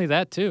 there's certainly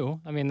that too.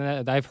 I mean,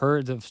 I've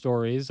heard of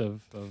stories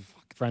of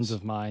friends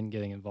of mine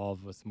getting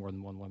involved with more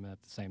than one woman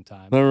at the same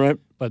time. All right.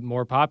 But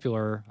more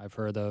popular, I've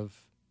heard of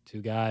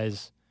 2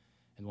 guys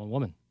and 1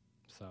 woman.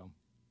 So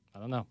I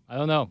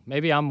don't know.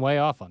 Maybe I'm way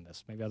off on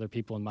this. Maybe other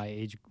people in my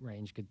age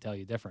range could tell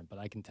you different, but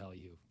I can tell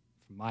you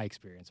from my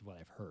experience of what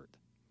I've heard.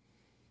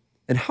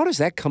 And how does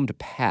that come to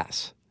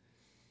pass?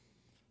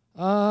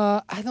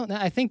 I don't know.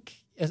 I think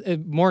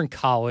more in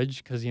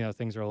college because,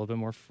 things are a little bit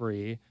more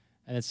free.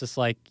 And it's just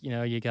like,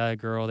 you got a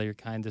girl that you're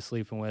kind of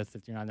sleeping with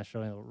that you're not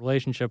necessarily in a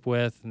relationship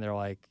with. And they're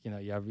like,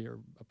 you have your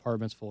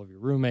apartments full of your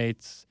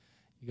roommates.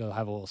 You go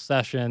have a little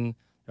session.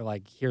 They're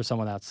like, here's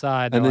someone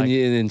outside. And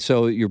then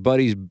so your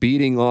buddy's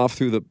beating off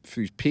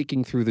he's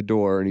peeking through the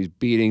door and he's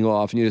beating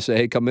off. And you just say,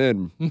 hey, come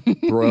in,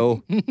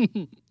 bro.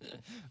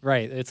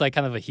 Right. It's like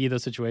kind of a heat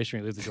of situation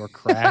where you leave the door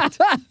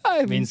cracked.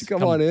 It means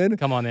come on in.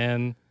 Come on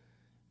in.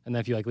 And then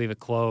if you leave it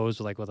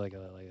closed with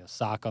a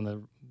sock on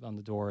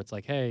the door, it's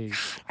like, hey.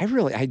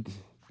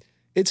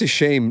 It's a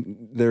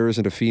shame there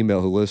isn't a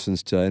female who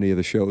listens to any of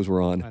the shows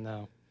we're on. I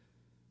know.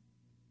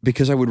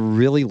 Because I would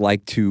really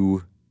like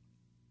to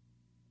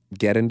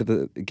get into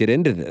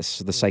this,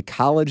 the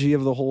psychology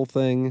of the whole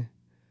thing.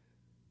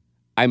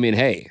 I mean,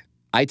 hey,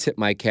 I tip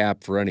my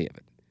cap for any of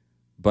it.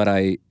 But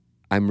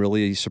I'm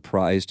really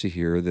surprised to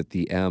hear that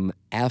the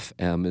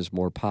MFM is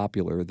more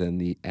popular than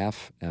the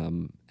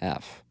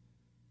FMF.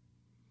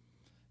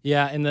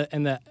 Yeah,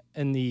 the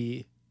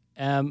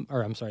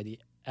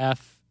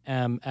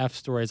FMF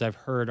stories I've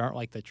heard aren't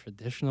like the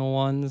traditional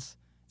ones.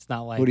 It's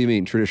not like. What do you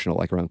mean traditional?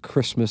 Like around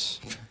Christmas,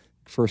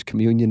 First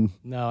Communion?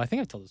 No, I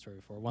think I've told the story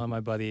before. One of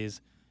my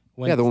buddies.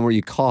 The one where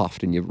you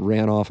coughed and you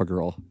ran off a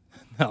girl.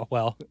 No,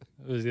 well,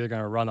 it was either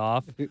going to run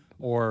off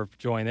or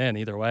join in.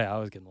 Either way, I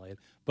was getting laid.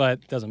 But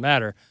it doesn't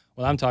matter.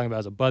 What I'm talking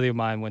about is a buddy of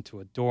mine went to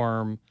a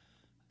dorm,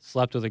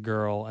 slept with a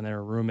girl, and then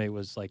her roommate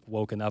was like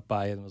woken up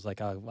by it and was like,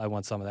 I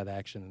want some of that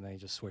action, and then he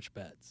just switched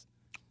beds.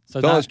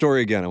 So tell the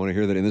story again. I want to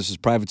hear that. And this is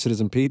Private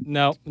Citizen Pete?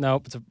 No.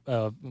 It's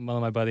one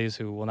of my buddies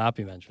who will not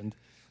be mentioned.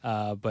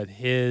 But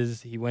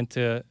he went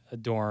to a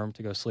dorm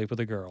to go sleep with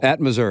a girl. At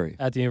Missouri?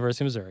 At the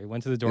University of Missouri.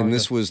 Went to the dorm. And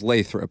this was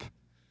Lathrop?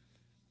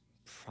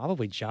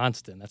 Probably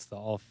Johnston. That's the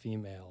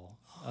all-female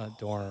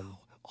dorm.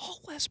 All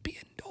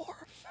lesbian dorm.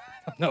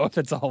 I don't know if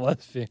it's all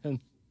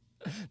lesbian.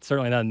 It's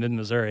certainly not in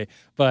mid-Missouri.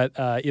 But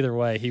either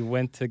way, he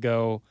went to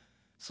go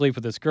sleep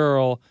with this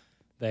girl.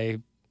 They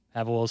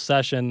have a little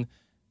session.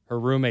 Her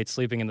roommate's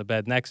sleeping in the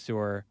bed next to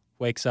her,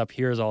 wakes up,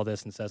 hears all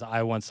this, and says,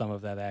 I want some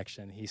of that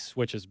action. He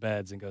switches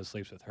beds and goes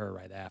sleeps with her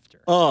right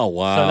after. Oh,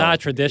 wow. So not a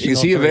traditional.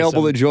 Is he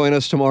available to join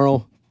us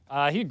tomorrow?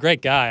 He's a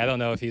great guy. I don't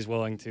know if he's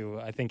willing to.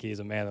 I think he's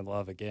a man in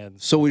love again.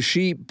 So was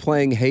she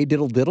playing Hey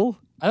Diddle Diddle?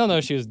 I don't know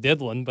if she was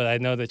diddling, but I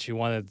know that she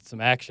wanted some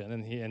action,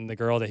 and the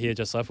girl that he had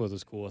just slept with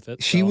was cool with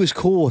it. She was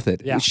cool with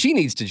it. Yeah. She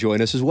needs to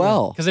join us as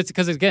well.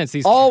 Because again, it's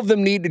these. All of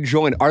them need to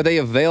join. Are they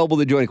available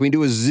to join? Can we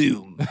do a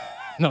Zoom?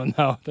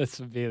 No, this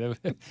would be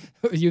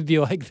you'd be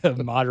like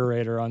the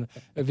moderator on.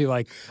 It'd be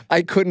like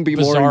I couldn't be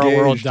Bizarre more engaged.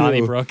 World too.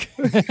 Donnybrook.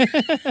 Tim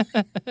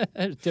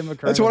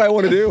McKernan. That's what I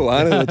want to do.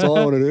 That's all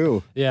I want to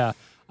do. Yeah,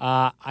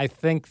 I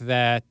think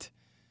that's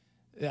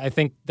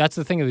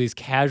the thing of these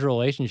casual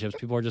relationships.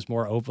 People are just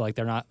more open. Like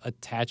they're not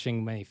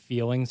attaching many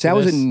feelings. So to I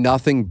was this. in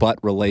nothing but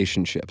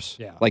relationships.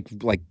 Yeah, like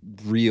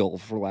real,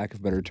 for lack of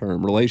a better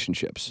term,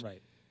 relationships.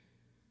 Right.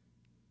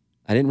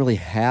 I didn't really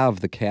have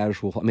the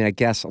casual. I mean, I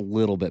guess a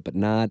little bit, but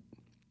not.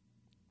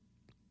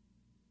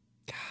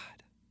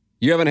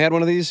 You haven't had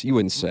one of these? You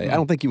wouldn't say. I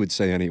don't think you would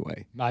say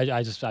anyway.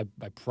 I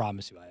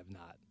promise you I have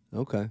not.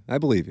 Okay. I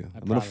believe you.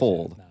 I'm going to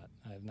fold.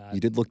 I have not.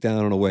 You did look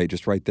down and away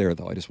just right there,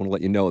 though. I just want to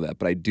let you know that.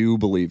 But I do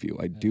believe you.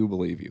 I do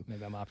believe you.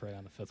 Maybe I'm operating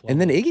on the fifth level. And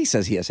then Iggy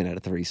says he hasn't had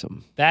a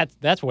threesome.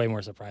 That's way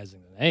more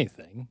surprising than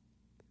anything.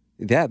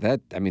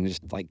 I mean,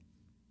 just like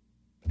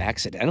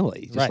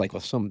accidentally. Just like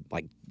with some,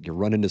 like you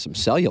run into some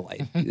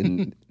cellulite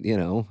and,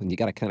 and you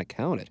got to kind of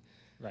count it.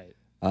 Right.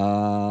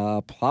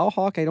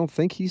 Plowhawk, I don't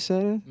think he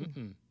said it.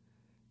 Mm-mm.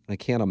 I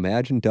can't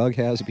imagine Doug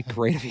has. It'd be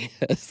great if he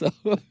has.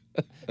 It'd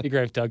be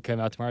great if Doug came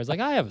out tomorrow. He's like,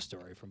 I have a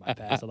story from my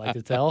past I'd like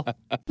to tell.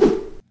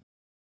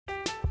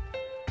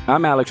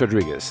 I'm Alex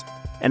Rodriguez.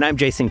 And I'm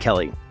Jason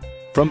Kelly.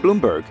 From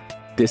Bloomberg,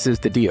 this is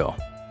The Deal.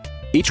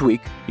 Each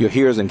week, you'll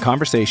hear us in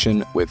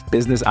conversation with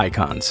business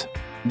icons.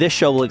 This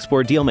show will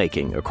explore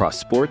deal-making across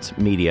sports,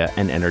 media,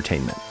 and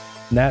entertainment.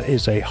 That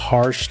is a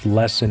harsh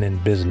lesson in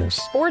business.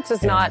 Sports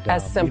is not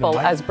as simple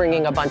as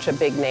bringing a bunch of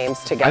big names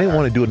together. I didn't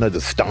want to do another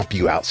stomp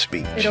you out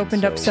speech. It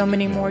opened up so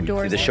many more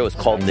doors. The show is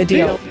called The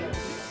Deal.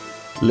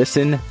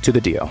 Listen to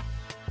The Deal.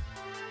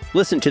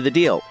 Listen to The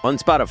Deal on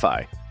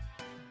Spotify.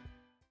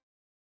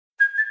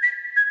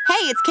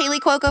 Hey, it's Kaylee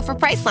Cuoco for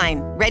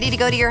Priceline. Ready to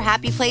go to your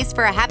happy place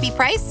for a happy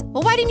price?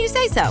 Well, why didn't you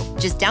say so?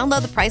 Just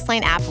download the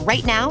Priceline app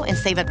right now and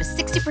save up to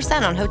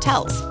 60% on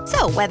hotels.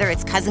 So whether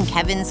it's Cousin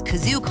Kevin's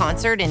Kazoo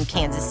Concert in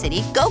Kansas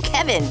City, go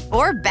Kevin,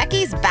 or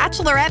Becky's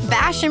Bachelorette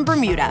Bash in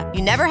Bermuda,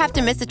 you never have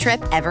to miss a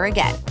trip ever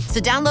again.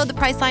 So download the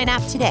Priceline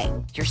app today.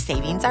 Your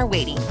savings are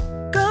waiting.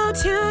 Go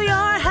to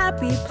your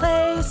happy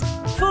place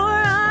for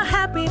a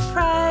happy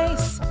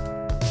price.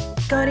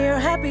 Go to your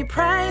happy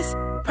price,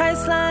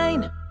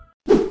 Priceline.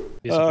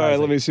 All right,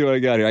 let me see what I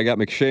got here. I got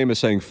McShamus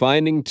saying,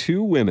 finding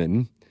two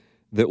women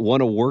that want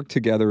to work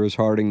together is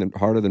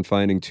harder than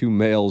finding two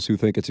males who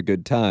think it's a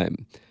good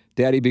time.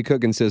 Daddy B.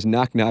 Cookin says,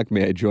 knock, knock,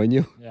 may I join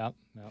you? Yeah,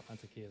 no,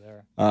 that's a key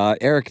there.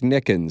 Eric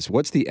Nickens,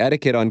 what's the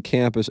etiquette on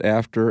campus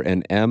after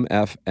an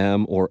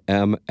MFM or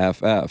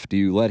MFF? Do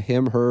you let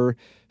him, her,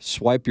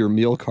 swipe your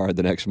meal card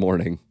the next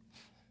morning?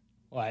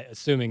 Well,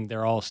 assuming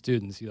they're all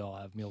students, you all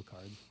have meal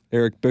cards.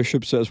 Eric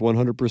Bishop says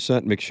 100%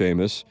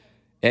 McShamus.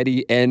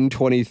 Eddie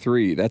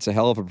N23, that's a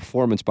hell of a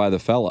performance by the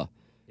fella.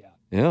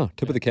 Yeah,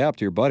 tip of the cap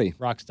to your buddy.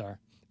 Rock star.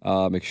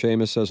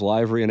 McShamus says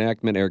live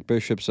reenactment. Eric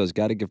Bishop says,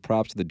 got to give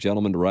props to the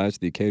gentleman to rise to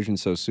the occasion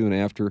so soon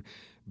after.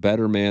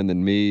 Better man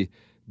than me.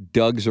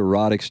 Doug's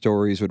erotic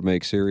stories would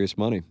make serious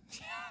money.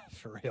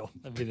 For real.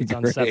 That'd be its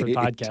own separate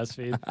podcast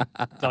feed.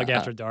 Doug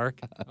After Dark.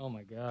 Oh,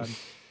 my God.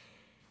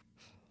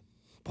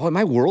 Boy,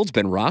 my world's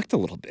been rocked a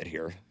little bit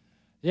here.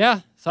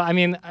 Yeah. So, I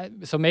mean,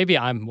 so maybe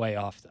I'm way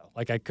off, though.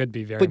 Like, I could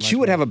be very But much you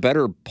would way have off. a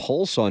better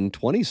pulse on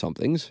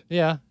 20-somethings.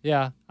 Yeah.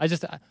 I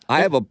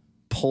have a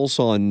pulse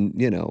on,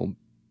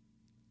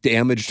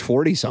 damaged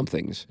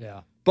 40-somethings.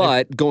 Yeah.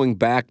 But going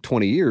back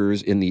 20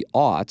 years in the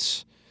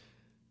aughts,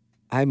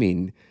 I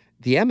mean,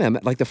 the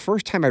like the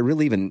first time I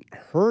really even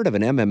heard of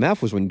an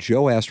MMF was when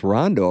Joe asked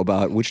Rondo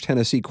about which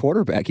Tennessee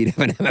quarterback he'd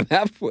have an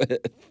MMF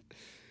with.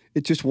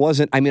 It just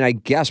wasn't, I mean, I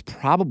guess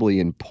probably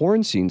in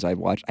porn scenes I've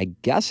watched, I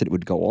guess it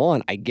would go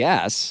on, I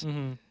guess.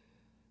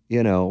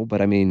 Mm-hmm.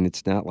 But I mean,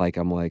 it's not like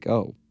I'm like,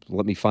 oh,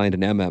 let me find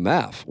an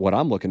MMF. What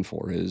I'm looking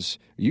for is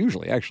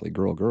usually actually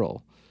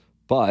girl.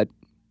 But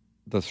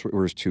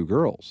there's two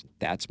girls.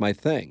 That's my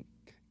thing.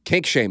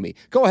 Kink shame me.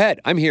 Go ahead.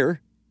 I'm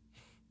here.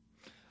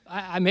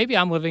 Maybe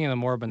I'm living in a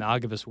more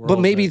monogamous world. But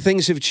maybe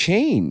things have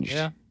changed.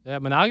 Yeah.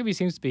 Monogamy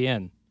seems to be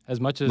in as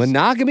much as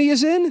monogamy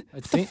is in.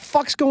 What the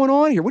fuck's going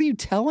on here? What are you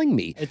telling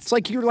me? It's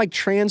like you're like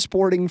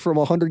transporting from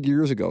 100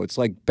 years ago. It's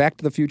like Back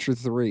to the Future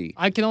 3.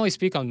 I can only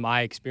speak on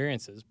my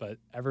experiences, but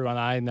everyone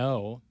I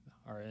know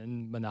are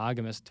in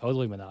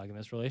totally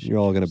monogamous relationships. You're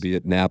all going to be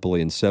at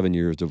Napoli in 7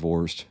 years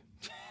divorced.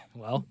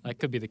 Well, that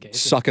could be the case.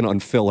 Sucking on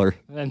filler.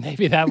 Then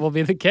maybe that will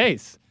be the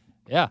case.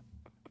 Yeah.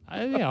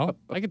 I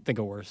could think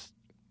of worse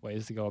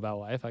ways to go about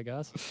life, I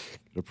guess.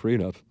 A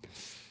prenup.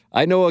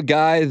 I know a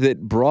guy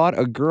that brought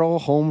a girl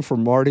home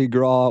from Mardi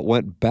Gras,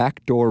 went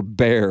backdoor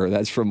bear.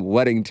 That's from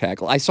Wedding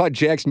Tackle. I saw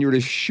Jackson, you were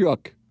just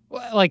shook.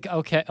 Well,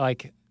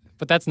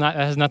 but that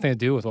has nothing to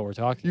do with what we're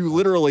talking about. You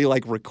literally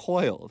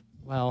recoiled.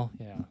 Well,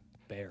 yeah,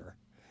 bear.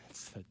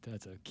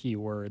 That's a key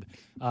word.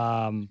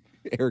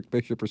 Eric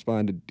Bishop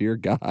responded, "Dear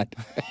God."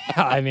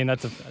 I mean,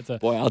 that's a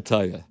boy. I'll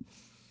tell you,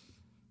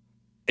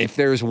 if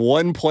there's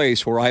one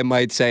place where I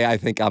might say I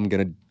think I'm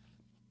gonna,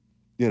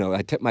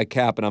 I tip my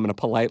cap and I'm gonna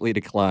politely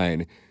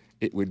decline,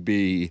 it would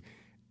be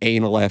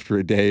anal after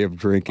a day of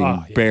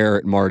drinking bear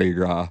at Mardi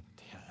Gras.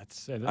 Yeah,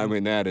 that's. I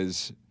mean, that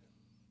is.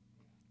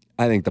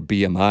 I think the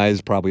BMI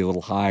is probably a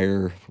little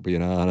higher, for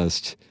being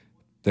honest.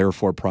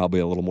 Therefore, probably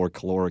a little more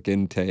caloric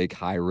intake,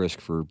 high risk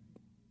for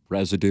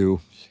residue.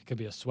 It could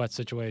be a sweat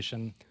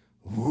situation.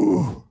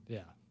 Ooh.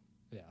 Yeah.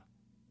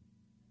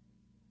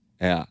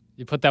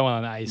 You put that one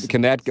on ice.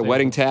 Can that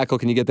Wedding Tackle?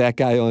 Can you get that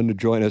guy on to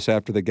join us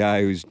after the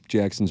guy who's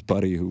Jackson's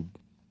buddy who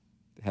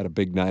had a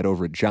big night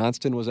over at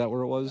Johnston? Was that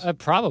where it was?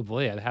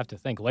 Probably. I'd have to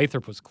think.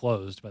 Lathrop was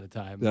closed by the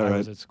time I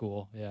was at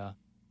school. Yeah.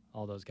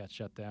 All those got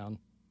shut down.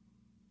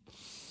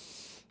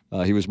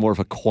 He was more of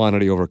a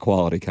quantity over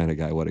quality kind of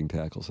guy, Wedding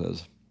Tackle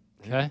says.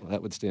 Okay. Well,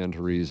 that would stand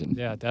to reason.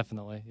 Yeah,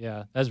 definitely.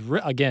 Yeah. That's,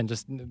 again,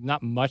 just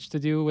not much to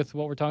do with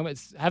what we're talking about.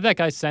 Have that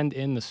guy send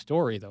in the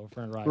story, though,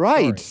 for a ride.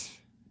 Right. Story.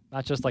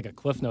 Not just like a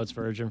Cliff Notes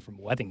version from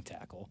Wedding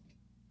Tackle.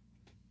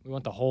 We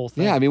want the whole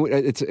thing. Yeah, I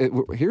mean,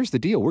 here's the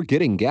deal. We're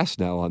getting guests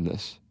now on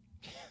this.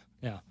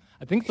 Yeah.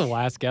 I think the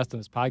last guest on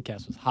this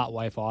podcast was Hot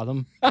Wife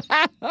Autumn.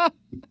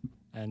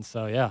 And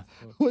so, yeah.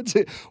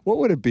 What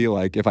would it be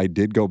like if I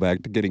did go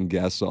back to getting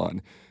guests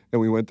on and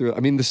we went through,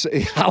 I mean,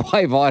 Hot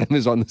Wife Autumn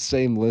is on the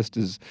same list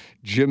as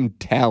Jim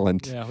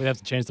Talent. Yeah, we'd have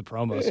to change the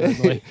promo,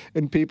 certainly.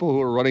 And people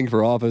who are running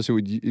for office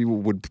who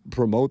would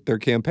promote their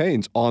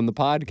campaigns on the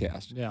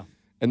podcast. Yeah.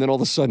 And then all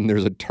of a sudden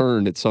there's a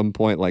turn at some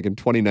point, like in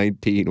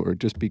 2019, where it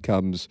just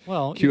becomes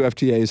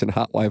QFTAs and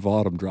Hot Wife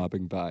Autumn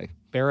dropping by.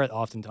 Barrett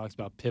often talks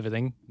about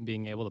pivoting,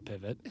 being able to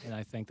pivot. And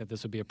I think that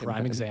this would be a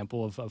prime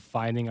example of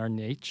finding our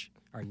niche,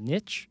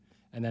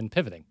 and then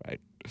pivoting.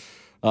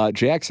 Right.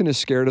 Jackson is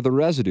scared of the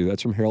residue.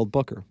 That's from Harold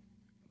Booker.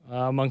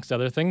 Amongst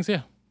other things,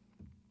 yeah.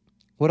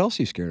 What else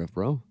are you scared of,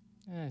 bro?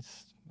 I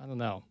don't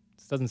know.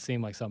 This doesn't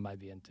seem like something I'd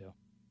be into.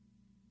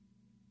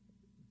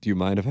 Do you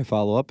mind if I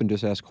follow up and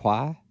just ask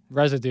why?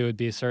 Residue would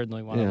be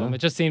certainly one of them. It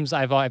just seems,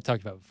 I've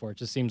talked about it before, it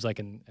just seems like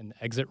an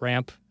exit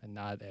ramp and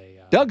not a...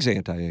 Doug's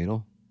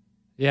anti-anal.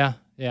 Yeah,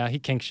 he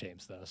kink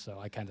shames, though, so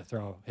I kind of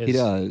throw his... He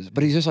does,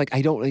 but he's just like,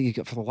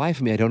 for the life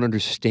of me, I don't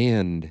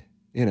understand...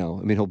 I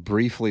mean, he'll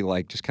briefly,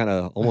 just kind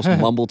of almost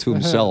mumble to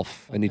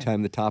himself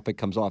anytime the topic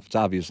comes off. It's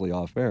obviously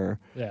off air.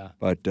 Yeah.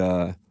 But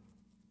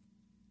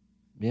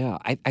Yeah,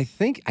 I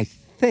think,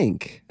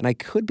 and I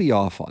could be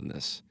off on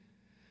this.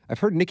 I've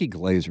heard Nikki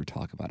Glazer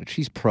talk about it.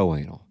 She's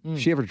pro-anal. If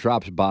she ever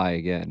drops by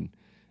again,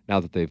 now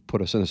that they've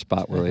put us in a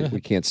spot where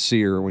we can't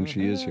see her when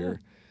she is here,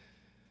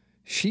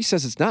 she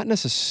says it's not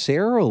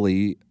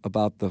necessarily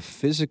about the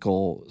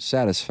physical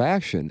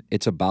satisfaction.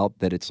 It's about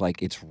that it's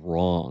like it's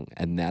wrong,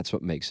 and that's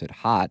what makes it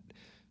hot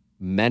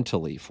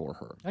mentally for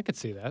her. I could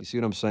see that. You see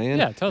what I'm saying?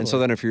 Yeah, totally. And so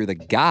then if you're the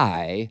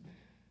guy,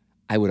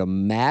 I would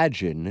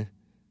imagine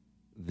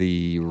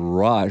the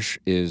rush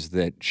is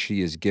that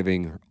she is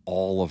giving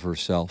all of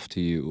herself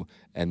to you.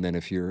 And then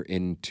if you're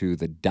into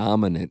the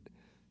dominant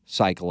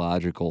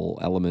psychological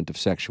element of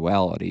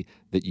sexuality,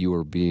 that you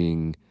are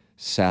being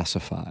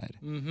sassified.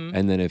 Mm-hmm.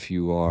 And then if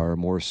you are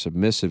more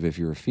submissive, if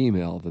you're a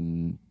female,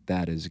 then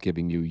that is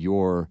giving you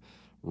your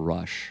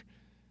rush.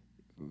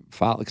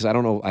 Because I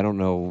don't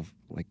know,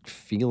 like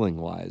feeling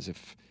wise,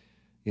 if,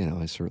 I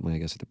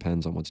guess it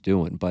depends on what's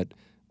doing, but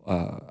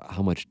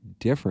how much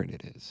different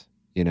it is,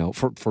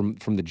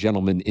 from the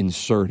gentleman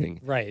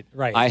inserting. Right.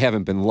 I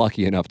haven't been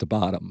lucky enough to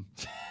bottom.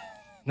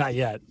 Not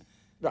yet.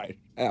 Right.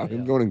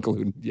 I'm going to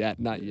include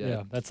not yet.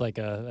 Yeah, that's like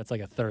a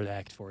third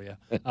act for you.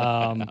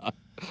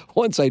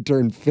 Once I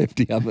turn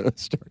 50, I'm going to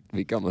start to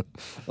become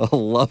a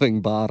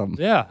loving bottom.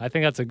 Yeah, I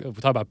think we'll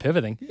talk about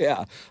pivoting.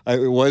 Yeah,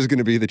 it was going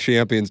to be the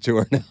Champions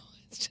Tour. Now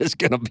it's just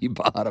going to be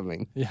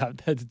bottoming. Yeah,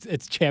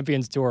 it's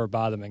Champions Tour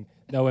bottoming.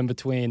 No in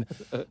between.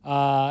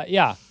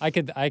 I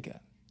could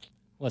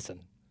listen.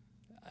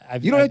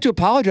 You don't have to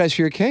apologize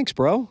for your kinks,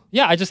 bro.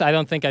 Yeah, I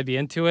don't think I'd be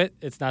into it.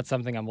 It's not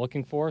something I'm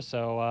looking for,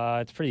 so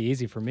it's pretty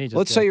easy for me.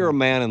 Let's say you're a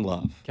man in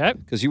love. Okay.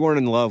 Because you weren't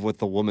in love with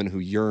the woman who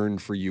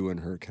yearned for you in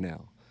her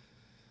canal.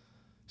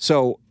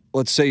 So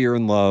let's say you're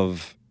in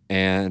love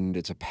and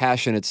it's a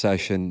passionate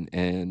session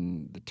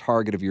and the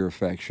target of your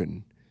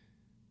affection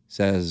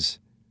says,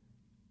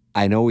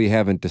 I know we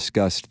haven't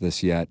discussed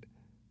this yet,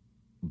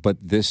 but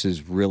this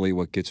is really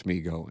what gets me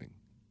going.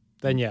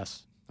 Then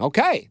yes.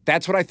 Okay,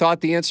 that's what I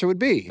thought the answer would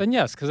be. Then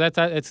yes, because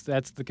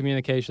that's the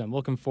communication I'm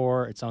looking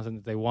for. It's something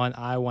that they want.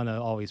 I want to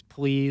always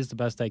please the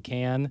best I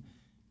can.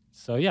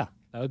 So yeah,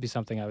 that would be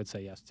something I would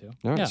say yes to. All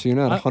right, yeah. so you're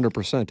not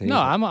 100%. No,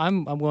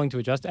 I'm willing to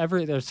adjust.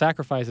 There's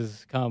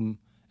sacrifices come,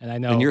 and I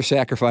know. And your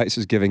sacrifice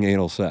is giving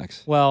anal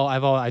sex. Well,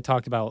 I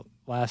talked about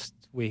last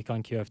week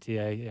on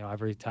QFTA.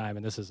 Every time,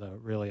 and this is a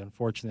really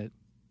unfortunate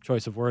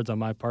choice of words on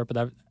my part,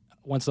 but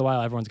once in a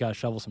while, everyone's got to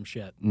shovel some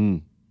shit,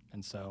 and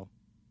so.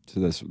 So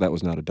that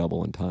was not a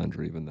double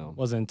entendre, even though.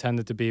 Wasn't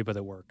intended to be, but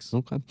it works.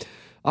 Okay.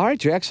 All right,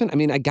 Jackson. I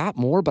mean, I got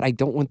more, but I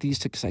don't want these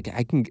to, because I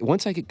can,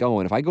 once I get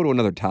going, if I go to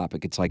another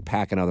topic, it's like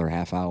pack another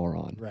half hour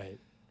on. Right.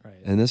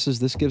 And this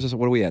gives us,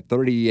 what are we at,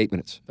 38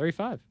 minutes?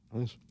 35.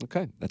 Nice.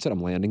 Okay, that's it.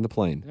 I'm landing the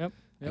plane.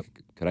 Yep.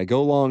 Could I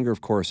go longer? Of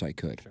course I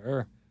could.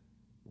 Sure.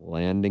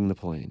 Landing the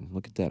plane.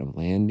 Look at that. I'm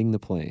landing the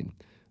plane.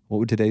 What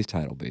would today's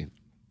title be?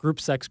 Group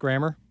sex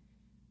grammar.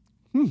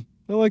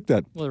 I like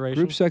that. Alliteration.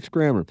 Group sex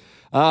grammar.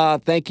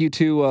 Thank you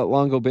to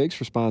Longo Biggs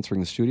for sponsoring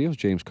the studios.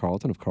 James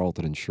Carlton of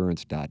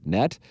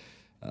carltoninsurance.net.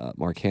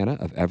 Mark Hanna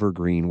of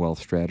Evergreen Wealth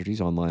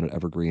Strategies, online at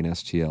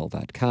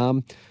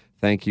evergreenstl.com.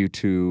 Thank you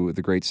to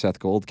the great Seth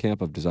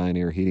Goldcamp of Design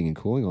Air Heating and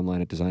Cooling,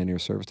 online at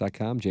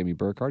designairservice.com. Jamie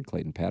Burkhardt,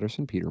 Clayton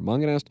Patterson, Peter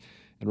Munganest,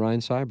 and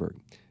Ryan Seiberg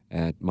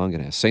at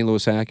Munganest. St.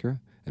 Louis Acura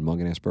and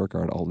Munganest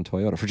Burkhardt, Alton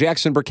Toyota. For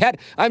Jackson Burkett,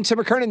 I'm Tim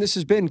McKernan. This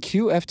has been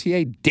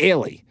QFTA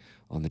Daily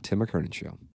on The Tim McKernan Show.